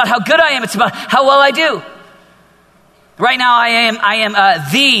 It's about how good I am. It's about how well I do. Right now, I am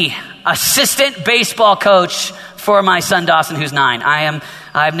the assistant baseball coach for my son Dawson, who's 9.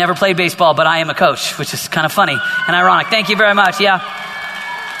 I've never played baseball, but I am a coach, which is kind of funny and ironic. Thank you very much. Yeah.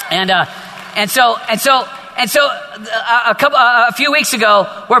 And so a few weeks ago,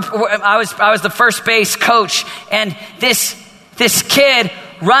 I was the first base coach, and this kid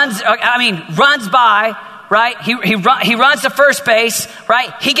runs by, right? He runs to first base,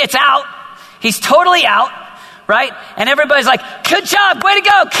 right? He gets out. He's totally out. Right? And everybody's like, good job, way to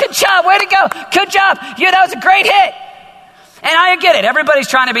go, good job, way to go, good job. Yeah, that was a great hit. And I get it. Everybody's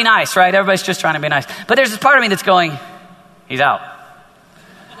trying to be nice, right? Everybody's just trying to be nice. But there's this part of me that's going, he's out.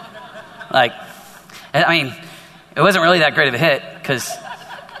 It wasn't really that great of a hit because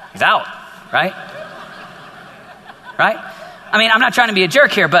he's out, right? Right? I'm not trying to be a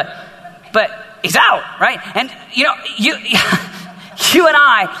jerk here, but he's out, right? And you and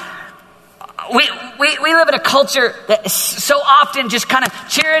I, we live in a culture that so often just kind of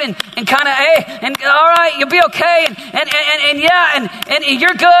cheering and kind of, hey, and all right, you'll be okay, and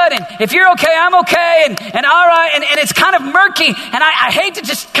you're good, and if you're okay, I'm okay, and all right, and it's kind of murky, and I hate to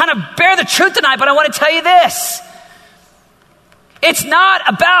just kind of bear the truth tonight, but I want to tell you this. It's not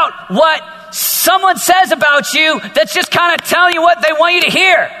about what someone says about you that's just kind of telling you what they want you to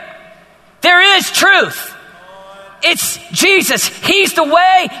hear. There is truth. It's Jesus. He's the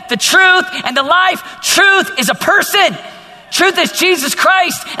way, the truth, and the life. Truth is a person. Truth is Jesus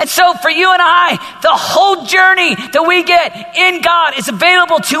Christ. And so for you and I, the whole journey that we get in God is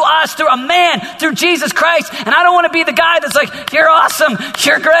available to us through a man, through Jesus Christ. And I don't want to be the guy that's like, you're awesome,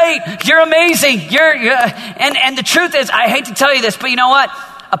 you're great, you're amazing, and the truth is, I hate to tell you this, but you know what?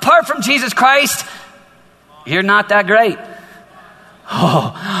 Apart from Jesus Christ, you're not that great.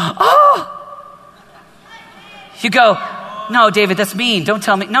 You go, no, David, that's mean. Don't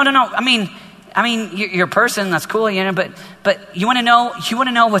tell me. No. I mean, you're a person. That's cool, But you want to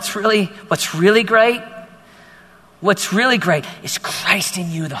know what's really great? What's really great is Christ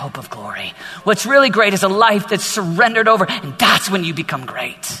in you, the hope of glory. What's really great is a life that's surrendered over, and that's when you become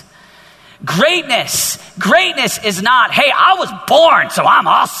great. Greatness is not, hey, I was born, so I'm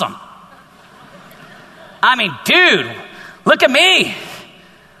awesome. I mean, dude, look at me.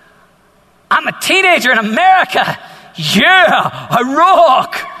 I'm a teenager in America. Yeah, I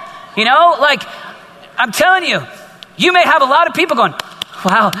rock. Like, I'm telling you, you may have a lot of people going,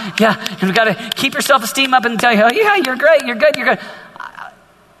 wow, yeah, and we've got to keep your self-esteem up and tell you, oh, yeah, you're great, you're good.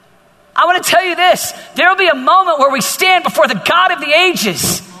 I want to tell you this. There will be a moment where we stand before the God of the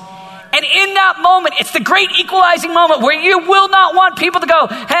ages. And in that moment, it's the great equalizing moment where you will not want people to go,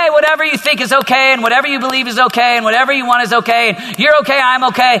 hey, whatever you think is okay, and whatever you believe is okay, and whatever you want is okay, and you're okay, I'm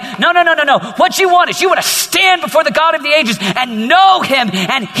okay. No. What you want is you want to stand before the God of the ages and know him,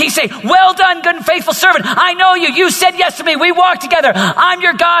 and he say, well done, good and faithful servant. I know you. You said yes to me. We walked together. I'm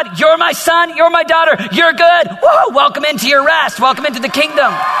your God. You're my son. You're my daughter. You're good. Woo! Welcome into your rest. Welcome into the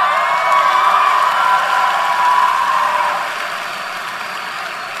kingdom.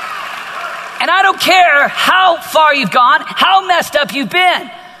 And I don't care how far you've gone, how messed up you've been.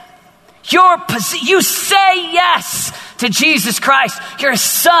 You say yes to Jesus Christ. You're his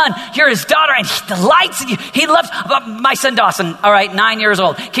son, you're his daughter, and he delights in you. He loves my son Dawson. All right, 9 years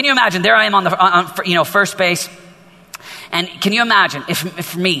old. Can you imagine? There I am on first base. And can you imagine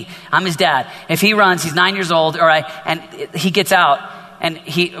if me, I'm his dad, if he runs, he's 9 years old, all right, and he gets out, and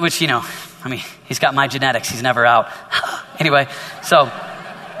he's got my genetics. He's never out. Anyway, so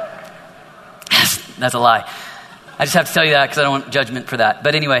that's a lie. I just have to tell you that because I don't want judgment for that.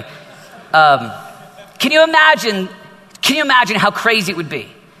 But anyway, can you imagine how crazy it would be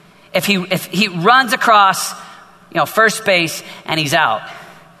if he runs across, first base and he's out?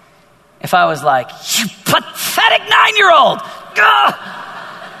 If I was like, you pathetic 9-year-old,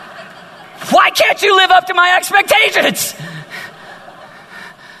 why can't you live up to my expectations?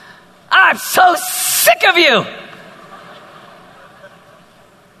 I'm so sick of you.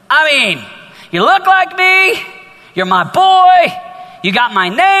 I mean, you look like me, you're my boy, you got my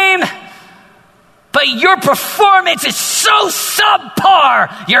name, but your performance is so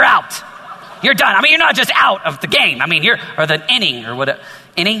subpar, you're out. You're done. I mean, you're not just out of the game. I mean, or the inning, or whatever.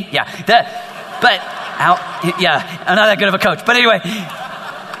 Inning? Yeah. I'm not that good of a coach. But anyway,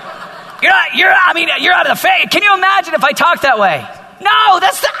 you're out of the fame. Can you imagine if I talked that way? No,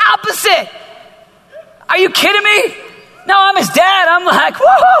 that's the opposite. Are you kidding me? No, I'm his dad. I'm like,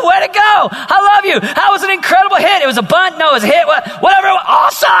 whoa, way to go. I love you. That was an incredible hit. It was a bunt. No, it was a hit. Whatever.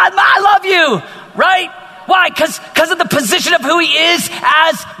 Awesome. I love you. Right? Why? Because of the position of who he is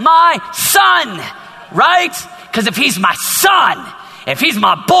as my son. Right? Because if he's my son, if he's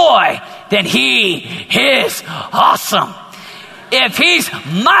my boy, then he is awesome. If he's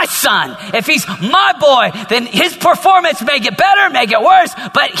my son, if he's my boy, then his performance may get better, may get worse,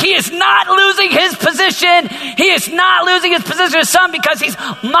 but he is not losing his position. He is not losing his position as son because he's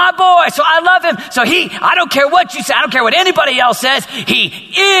my boy. So I love him. So I don't care what you say. I don't care what anybody else says. He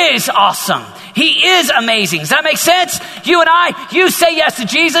is awesome. He is amazing. Does that make sense? You and you say yes to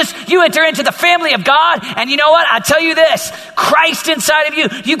Jesus. You enter into the family of God. And you know what? I tell you this, Christ inside of you,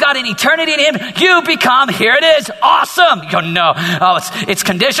 you got an eternity in him. You become, here it is, awesome. You go, no. Oh, it's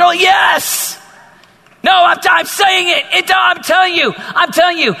conditional? Yes. No, I'm saying it. I'm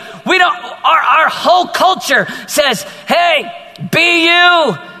telling you, we don't, our whole culture says, hey, be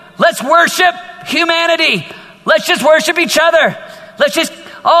you. Let's worship humanity. Let's just worship each other. Let's just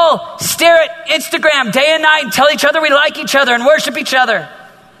stare at Instagram day and night and tell each other we like each other and worship each other.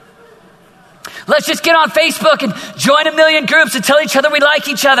 Let's just get on Facebook and join 1 million groups and tell each other we like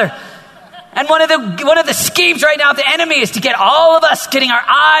each other. And one of the schemes right now of the enemy is to get all of us getting our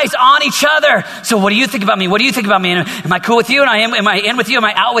eyes on each other. So what do you think about me? What do you think about me? Am I cool with you? And am I in with you? Am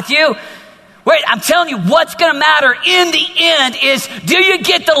I out with you? Wait, I'm telling you, what's going to matter in the end is, do you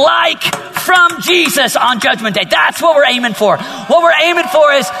get the like from Jesus on Judgment Day? That's what we're aiming for. What we're aiming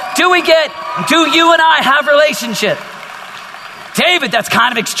for is, do you and I have a relationship? David, that's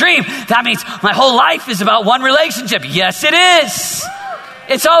kind of extreme. That means my whole life is about one relationship. Yes, it is.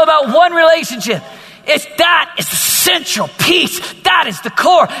 It's all about one relationship. That is the central piece. That is the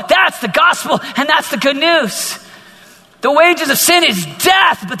core. That's the gospel, and that's the good news. The wages of sin is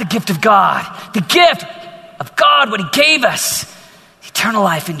death, but the gift of God, what he gave us, eternal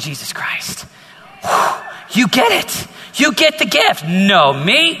life in Jesus Christ. Whew, you get it. You get the gift. No,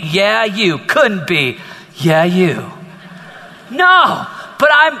 me? Yeah, you. Couldn't be. Yeah, you. No, but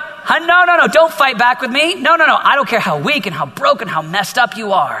no, don't fight back with me. No. I don't care how weak and how broken, how messed up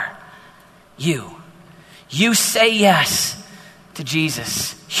you are. You say yes to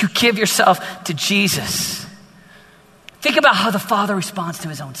Jesus. You give yourself to Jesus. Think about how the Father responds to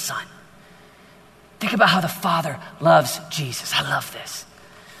his own Son. Think about how the Father loves Jesus. I love this.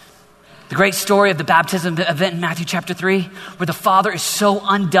 The great story of the baptism event in Matthew chapter 3, where the Father is so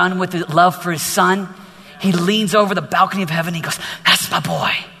undone with his love for his Son, he leans over the balcony of heaven and he goes, "That's my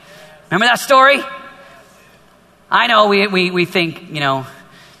boy." Remember that story? I know we think,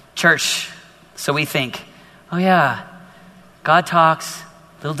 church, so we think, oh yeah, God talks,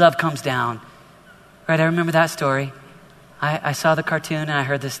 little dove comes down. Right, I remember that story. I saw the cartoon and I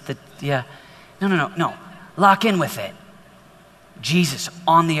heard this, yeah. No. Lock in with it. Jesus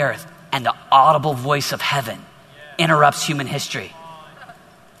on the earth and the audible voice of heaven interrupts human history.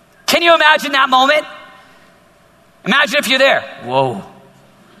 Can you imagine that moment? Imagine if you're there. Whoa.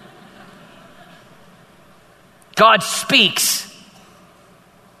 God speaks.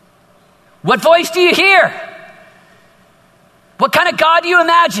 What voice do you hear? What kind of God do you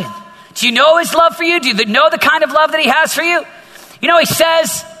imagine? Do you know his love for you? Do you know the kind of love that he has for you? He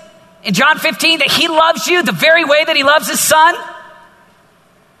says in John 15 that he loves you the very way that he loves his Son.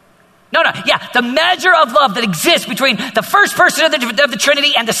 The measure of love that exists between the first person of the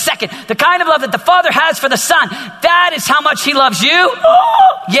Trinity and the second, the kind of love that the Father has for the Son, that is how much he loves you.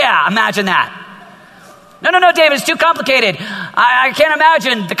 Oh, yeah, imagine that. No, David, it's too complicated. I can't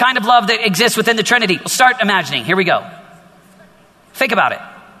imagine the kind of love that exists within the Trinity. We'll start imagining. Here we go. Think about it.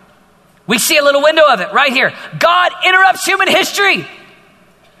 We see a little window of it right here. God interrupts human history.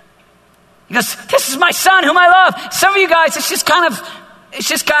 He goes, "This is my Son whom I love." Some of you guys, it's just kind of,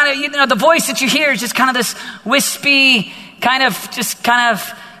 the voice that you hear is just kind of this wispy, kind of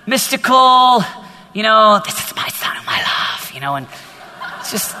mystical, "This is my Son whom I love," and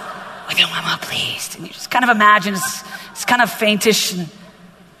it's just like, "Oh, I'm not pleased." And you just kind of imagine it's kind of faintish, and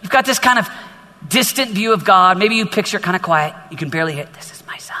you've got this kind of distant view of God. Maybe you picture it kind of quiet. You can barely hear, "This is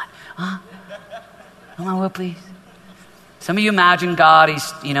my Son." Huh? "Am I will please?" Some of you imagine God,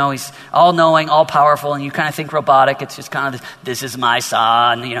 he's all-knowing, all-powerful, and you kind of think robotic. It's just kind of, "This is my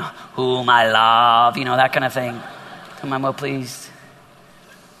Son, whom I love," that kind of thing. "Am I well pleased?"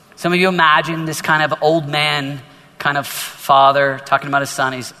 Some of you imagine this kind of old man kind of father talking about his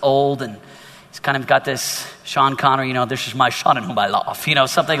son. He's old and he's kind of got this Sean Connery, "This is my Son in whom I love,"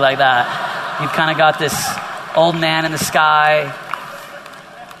 something like that. You've kind of got this old man in the sky.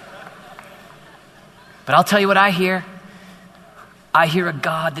 But I'll tell you what I hear. I hear a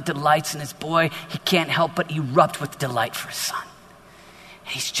God that delights in his boy. He can't help but erupt with delight for his Son.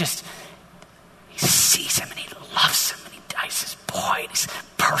 And he sees him and he loves him and he dies his boy. And he's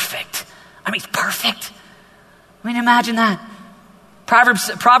perfect. He's perfect. Imagine that.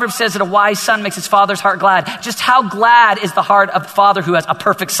 Proverbs says that a wise son makes his father's heart glad. Just how glad is the heart of a father who has a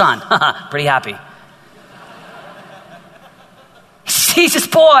perfect son? Pretty happy. He sees his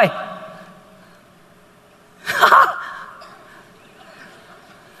boy.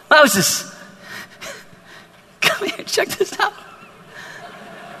 Moses, come here, check this out.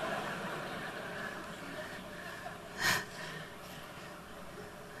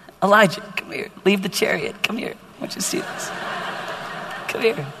 Elijah, come here, leave the chariot. Come here, I want you to see this. Come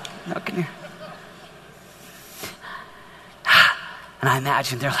here, no, come here. And I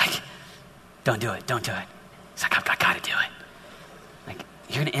imagine they're like, don't do it. It's like, I gotta do it. Like,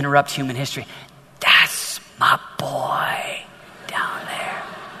 you're gonna interrupt human history. That's my boy down there.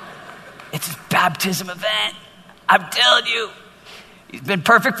 It's his baptism event. I'm telling you, he's been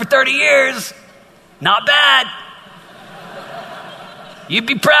perfect for 30 years. Not bad. You'd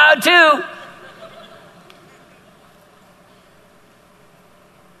be proud too.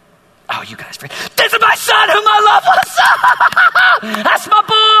 Oh, you guys, this is my Son whom I love. What's up? That's my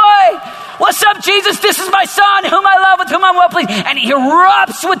boy. What's up, Jesus? This is my Son whom I love, with whom I'm well pleased. And he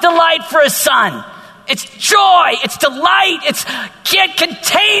erupts with delight for his Son. It's joy. It's delight. Can't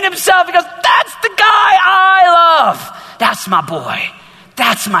contain himself. He goes, "That's the guy I love. That's my boy.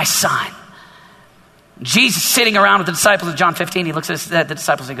 That's my Son." Jesus sitting around with the disciples of John 15, he looks at the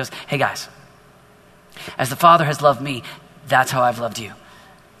disciples and he goes, "Hey guys, as the Father has loved me, that's how I've loved you."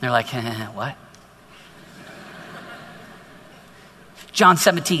 And they're like, "What?" John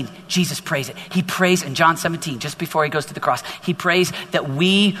 17, Jesus prays it. He prays in John 17, just before he goes to the cross, he prays that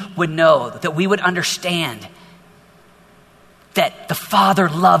we would know, that we would understand that the Father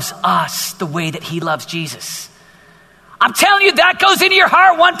loves us the way that he loves Jesus. I'm telling you, that goes into your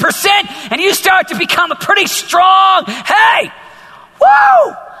heart 1%, and you start to become a pretty strong, hey,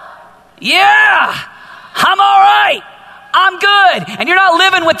 woo, yeah, I'm all right. I'm good. And you're not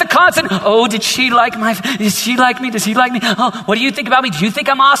living with the constant, oh, did she like me? Does he like me? Oh, what do you think about me? Do you think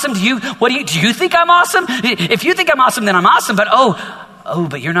I'm awesome? Do you think I'm awesome? If you think I'm awesome, then I'm awesome. But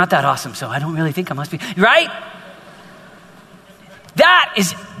but you're not that awesome. So I don't really think I must be, right? That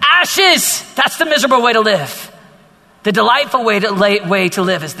is ashes. That's the miserable way to live. The delightful way to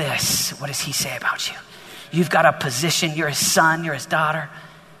live is this. What does he say about you? You've got a position. You're his son. You're his daughter.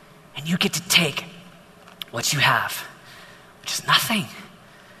 And you get to take what you have, which is nothing.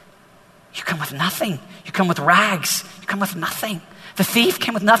 You come with nothing. You come with rags. You come with nothing. The thief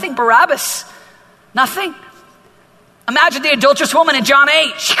came with nothing. Barabbas, nothing. Imagine the adulterous woman in John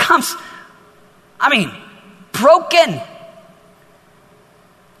 8. She comes, broken.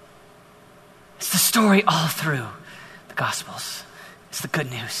 It's the story all through the Gospels. It's the good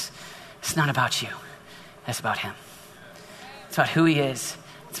news. It's not about you. It's about him. It's about who he is.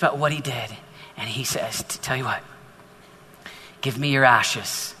 It's about what he did. And he says, tell you what, give me your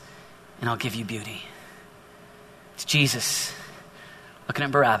ashes and I'll give you beauty. It's Jesus looking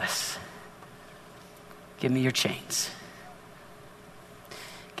at Barabbas. Give me your chains.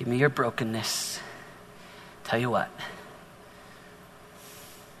 Give me your brokenness. Tell you what,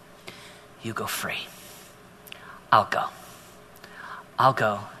 you go free. I'll go.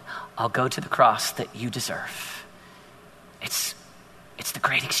 I'll go to the cross that you deserve. It's the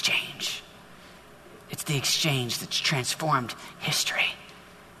great exchange. It's the exchange that's transformed history.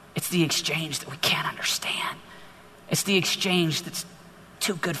 It's the exchange that we can't understand. It's the exchange that's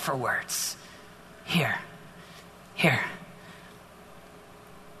too good for words. Here.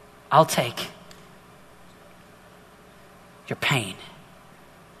 I'll take your pain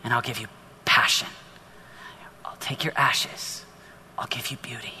and I'll give you passion. I'll take your ashes. I'll give you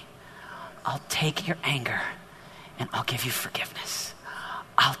beauty. I'll take your anger and I'll give you forgiveness.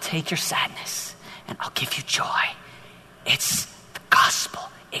 I'll take your sadness and I'll give you joy. It's the gospel.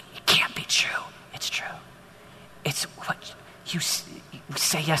 It can't be true. It's true. It's what you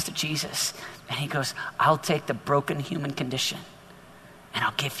say yes to Jesus. And he goes, I'll take the broken human condition and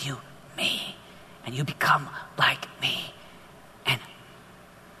I'll give you me. And you become like me. And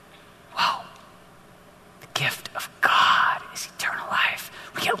whoa, the gift of God is eternal life.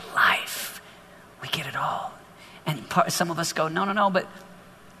 We get life. We get it all. And some of us go, no, but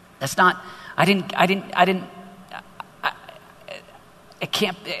that's not, that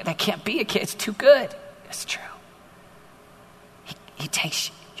can't be a kid. It's too good. It's true. He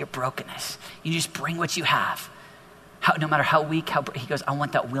takes your brokenness. You just bring what you have. No matter how weak, he goes, I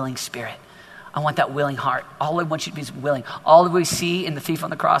want that willing spirit. I want that willing heart. All I want you to be is willing. All that we see in the thief on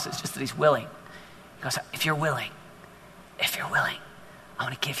the cross is just that he's willing. He goes, if you're willing, I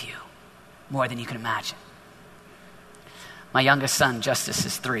want to give you more than you can imagine. My youngest son, Justice,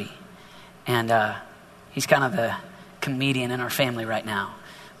 is 3. And he's kind of the comedian in our family right now.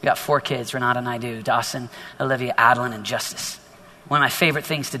 We got 4 kids, Renata and I do. Dawson, Olivia, Adeline, and Justice. One of my favorite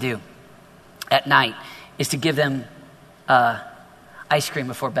things to do at night is to give them ice cream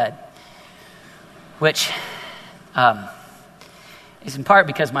before bed. Which is in part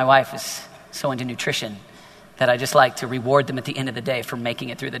because my wife is so into nutrition that I just like to reward them at the end of the day for making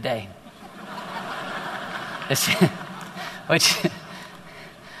it through the day. Which,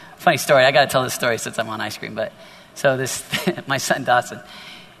 funny story, I got to tell this story since I'm on ice cream, but so my son Dawson,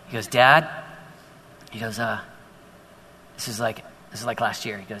 he goes, Dad, he goes, this is like last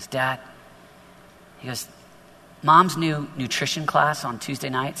year. He goes, Dad, he goes, Mom's new nutrition class on Tuesday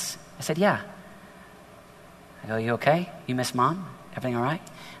nights. I said, yeah. I go, you okay? You miss Mom? Everything all right?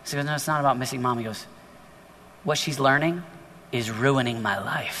 He goes, no, it's not about missing Mom. He goes, what she's learning is ruining my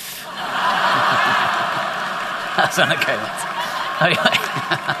life. That's not okay.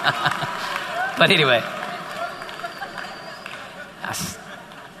 But anyway,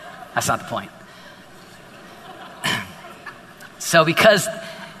 that's not the point. So because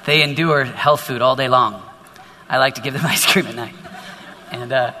they endure health food all day long, I like to give them ice cream at night.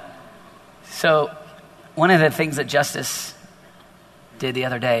 And so one of the things that Justice did the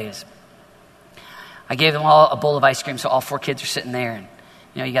other day is I gave them all a bowl of ice cream, so all 4 kids are sitting there. And,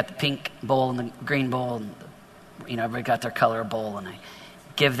 you got the pink bowl and the green bowl, and, everybody got their color bowl. And I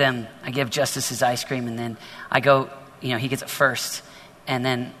give Justice his ice cream, and then I go, he gets it first. And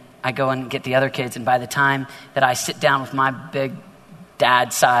then I go and get the other kids, and by the time that I sit down with my big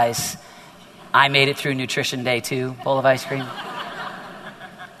dad size, I made it through nutrition day 2 bowl of ice cream.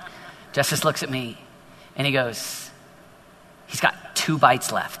 Justice looks at me and he goes, he's got 2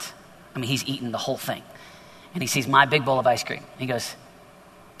 bites left. I mean, he's eaten the whole thing. And he sees my big bowl of ice cream. He goes,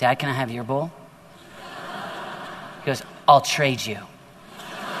 Dad, can I have your bowl? He goes, I'll trade you.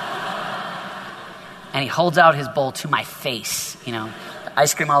 And he holds out his bowl to my face, the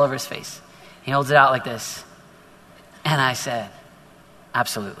ice cream all over his face. He holds it out like this. And I said,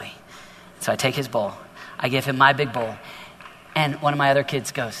 absolutely. So I take his bowl. I give him my big bowl. And one of my other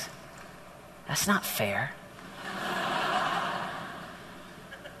kids goes, that's not fair.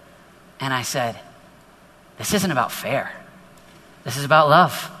 And I said, this isn't about fair. This is about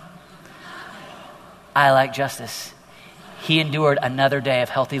love. I like Justice. He endured another day of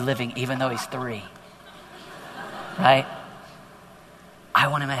healthy living, even though he's 3. Right? I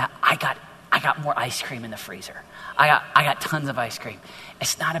want him to have, I got more ice cream in the freezer. I got tons of ice cream.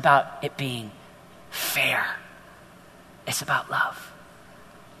 It's not about it being fair. It's about love.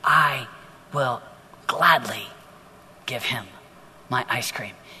 I will gladly give him my ice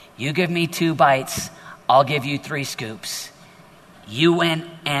cream. You give me 2 bites, I'll give you 3 scoops. You win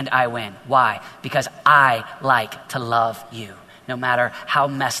and I win. Why? Because I like to love you, no matter how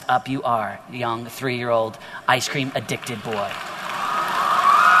messed up you are, young 3-year-old ice cream addicted boy.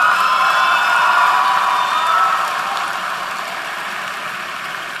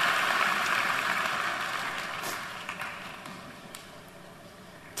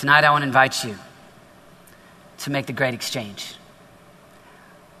 Tonight I want to invite you to make the great exchange.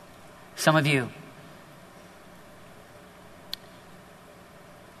 Some of you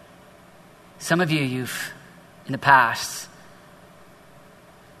you've, in the past,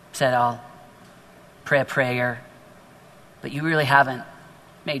 said, I'll pray a prayer, but you really haven't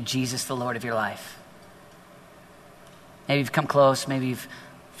made Jesus the Lord of your life. Maybe you've come close, maybe you've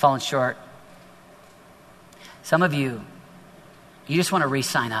fallen short. Some of you just want to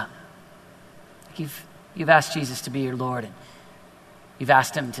re-sign up. You've asked Jesus to be your Lord, and you've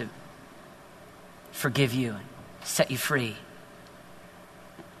asked him to forgive you and set you free.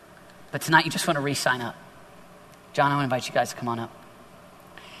 But tonight you just want to re-sign up. John, I want to invite you guys to come on up.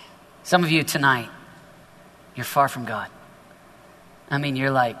 Some of you tonight, you're far from God. I mean,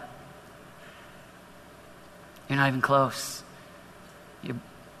 you're not even close.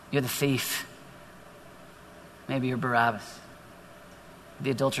 You're the thief. Maybe you're Barabbas,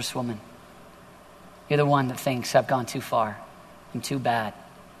 the adulterous woman. You're the one that thinks, I've gone too far. I'm too bad.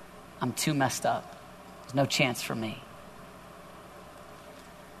 I'm too messed up. There's no chance for me.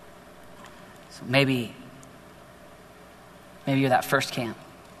 So maybe you're that first camp.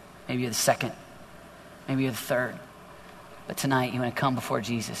 Maybe you're the second. Maybe you're the third. But tonight you want to come before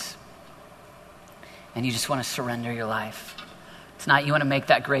Jesus and you just want to surrender your life. Tonight you want to make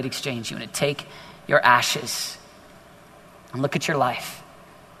that great exchange. You want to take your ashes and look at your life.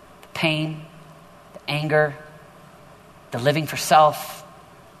 The pain, the anger, the living for self,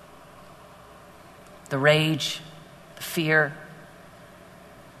 the rage, the fear.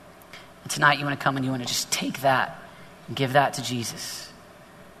 And tonight you want to come and you want to just take that and give that to Jesus.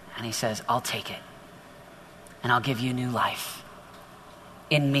 And he says, I'll take it and I'll give you new life.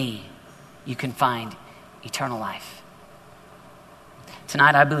 In me, you can find eternal life.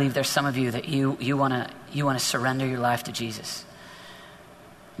 Tonight, I believe there's some of you that you want to surrender your life to Jesus.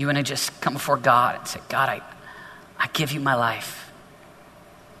 You want to just come before God and say, God, I give you my life.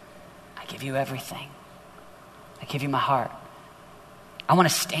 I give you everything. I give you my heart. I want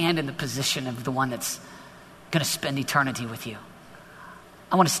to stand in the position of the one that's going to spend eternity with you.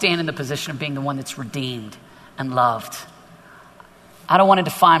 I want to stand in the position of being the one that's redeemed and loved. I don't want to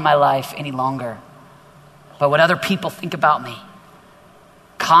define my life any longer by what other people think about me,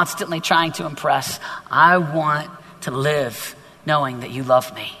 constantly trying to impress. I want to live knowing that you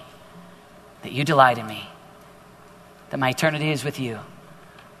love me, that you delight in me, that my eternity is with you.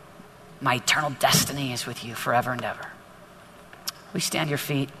 My eternal destiny is with you forever and ever. Will you stand your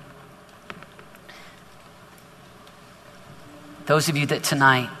feet? Those of you that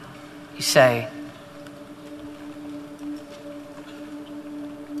tonight, you say,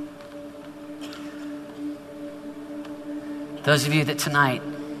 those of you that tonight,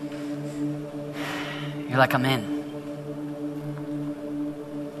 you're like, I'm in.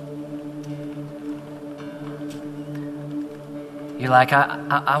 You're like,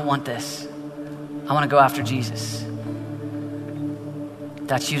 I want this. I want to go after Jesus. If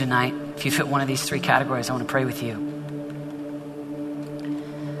that's you tonight. If you fit one of these 3 categories, I want to pray with you.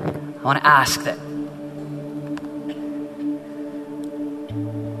 I want to ask that.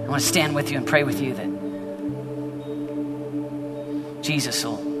 I want to stand with you and pray with you that Jesus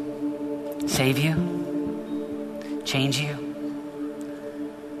will save you, change you,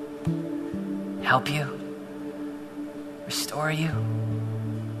 help you, restore you.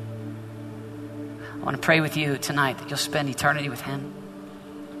 I want to pray with you tonight that you'll spend eternity with him.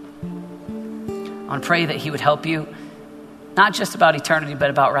 I want to pray that he would help you, not just about eternity, but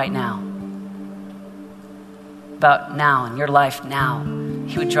about right now. About now, in your life now.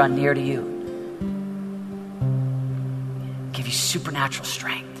 He would draw near to you. Give you supernatural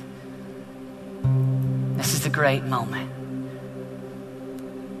strength. This is the great moment.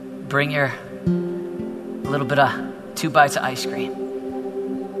 Bring your little bit of 2 bites of ice cream.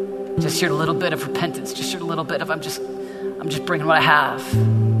 Just your little bit of repentance. Just your little bit of, I'm just bringing what I have.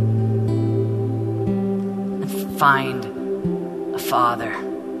 And find a Father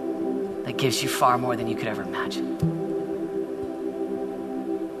that gives you far more than you could ever imagine.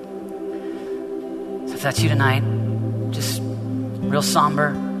 So if that's you tonight, just real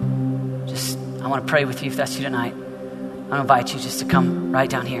somber, I want to pray with you if that's you tonight. I want to invite you just to come right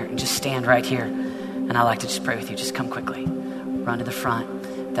down here and just stand right here. And I'd like to just pray with you. Just come quickly. Run to the front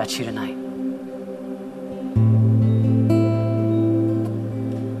if that's you tonight.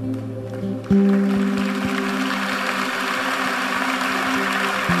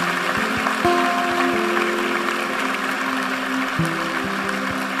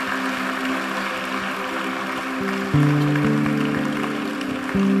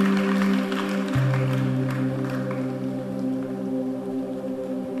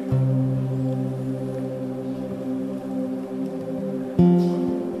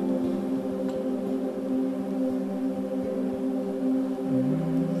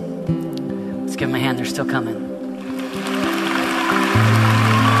 Give them a hand, they're still coming.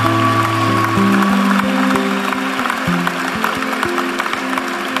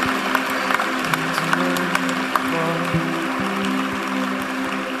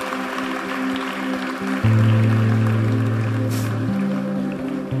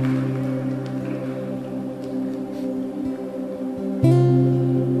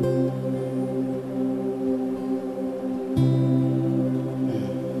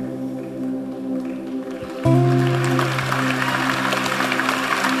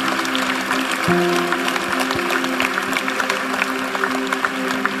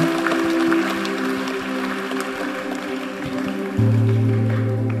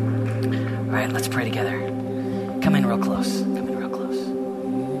 Let's pray together. Come in real close. Come in real close.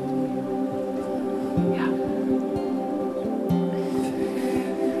 Yeah.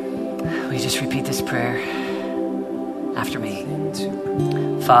 Will you just repeat this prayer after me?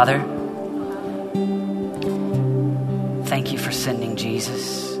 Father, thank you for sending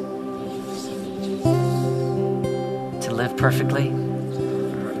Jesus to live perfectly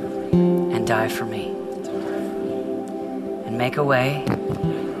and die for me and make a way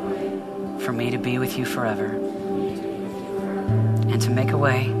for me to be with you forever, and to make a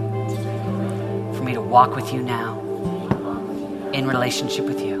way for me to walk with you now in relationship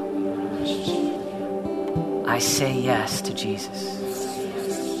with you. I say yes to Jesus.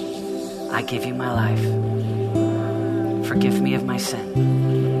 I give you my life. Forgive me of my sin.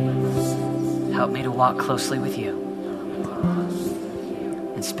 Help me to walk closely with you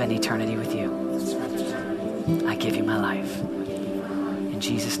and spend eternity with you. I give you my life. In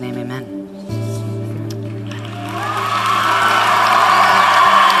Jesus' name, amen.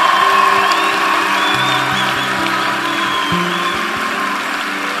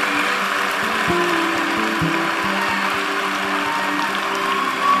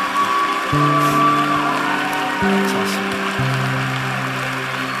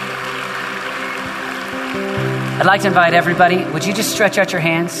 I'd like to invite everybody, would you just stretch out your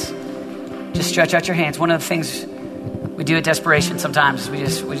hands? Just stretch out your hands. One of the things we do at Desperation sometimes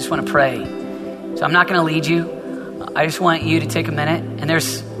is we just want to pray. So I'm not going to lead you. I just want you to take a minute. And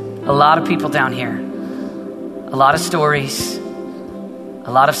there's a lot of people down here. A lot of stories.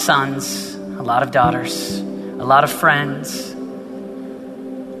 A lot of sons. A lot of daughters. A lot of friends.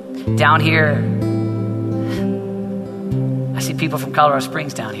 Down here, I see people from Colorado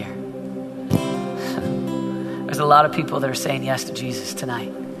Springs down here. There's a lot of people that are saying yes to Jesus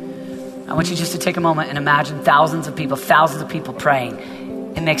tonight. I want you just to take a moment and imagine thousands of people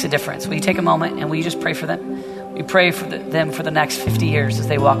praying. It makes a difference. Will you take a moment and will you just pray for them? We pray for them for the next 50 years as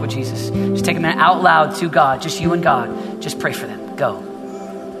they walk with Jesus. Just take a minute out loud to God, just you and God. Just pray for them. Go.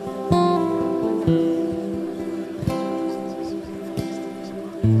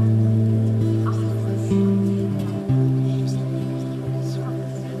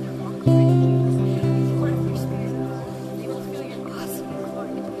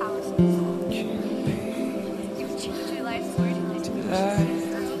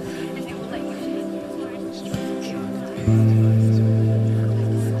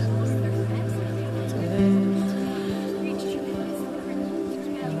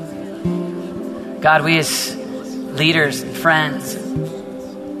 God, we as leaders and friends,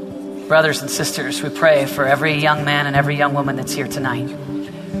 brothers and sisters, we pray for every young man and every young woman that's here tonight.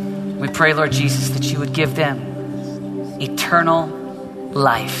 We pray, Lord Jesus, that you would give them eternal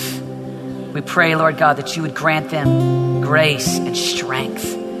life. We pray, Lord God, that you would grant them grace and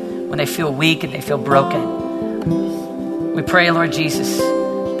strength when they feel weak and they feel broken. We pray, Lord Jesus,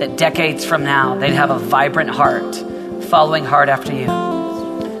 that decades from now, they'd have a vibrant heart, following hard after you.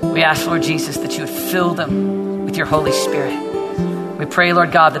 We ask, Lord Jesus, that you would fill them with your Holy Spirit. We pray,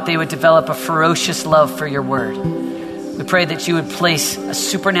 Lord God, that they would develop a ferocious love for your word. We pray that you would place a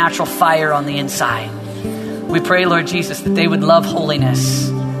supernatural fire on the inside. We pray, Lord Jesus, that they would love holiness,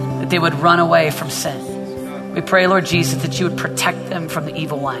 that they would run away from sin. We pray, Lord Jesus, that you would protect them from the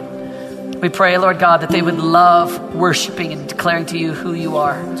evil one. We pray, Lord God, that they would love worshiping and declaring to you who you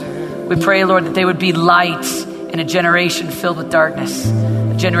are. We pray, Lord, that they would be light in a generation filled with darkness,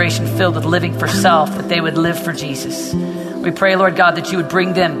 a generation filled with living for self, that they would live for Jesus. We pray, Lord God, that you would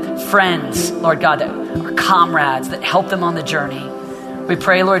bring them friends, Lord God, that are comrades, that help them on the journey. We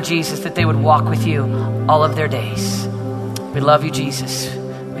pray, Lord Jesus, that they would walk with you all of their days. We love you, Jesus.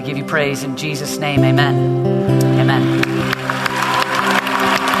 We give you praise in Jesus' name. Amen. Amen.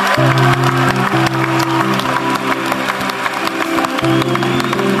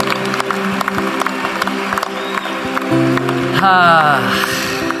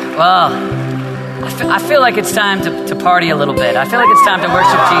 Well, I feel like it's time to party a little bit. I feel like it's time to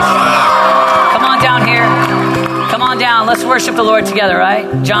worship Jesus. Come on down here. Come on down. Let's worship the Lord together,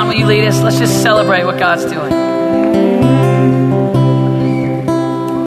 right? John, will you lead us? Let's just celebrate what God's doing.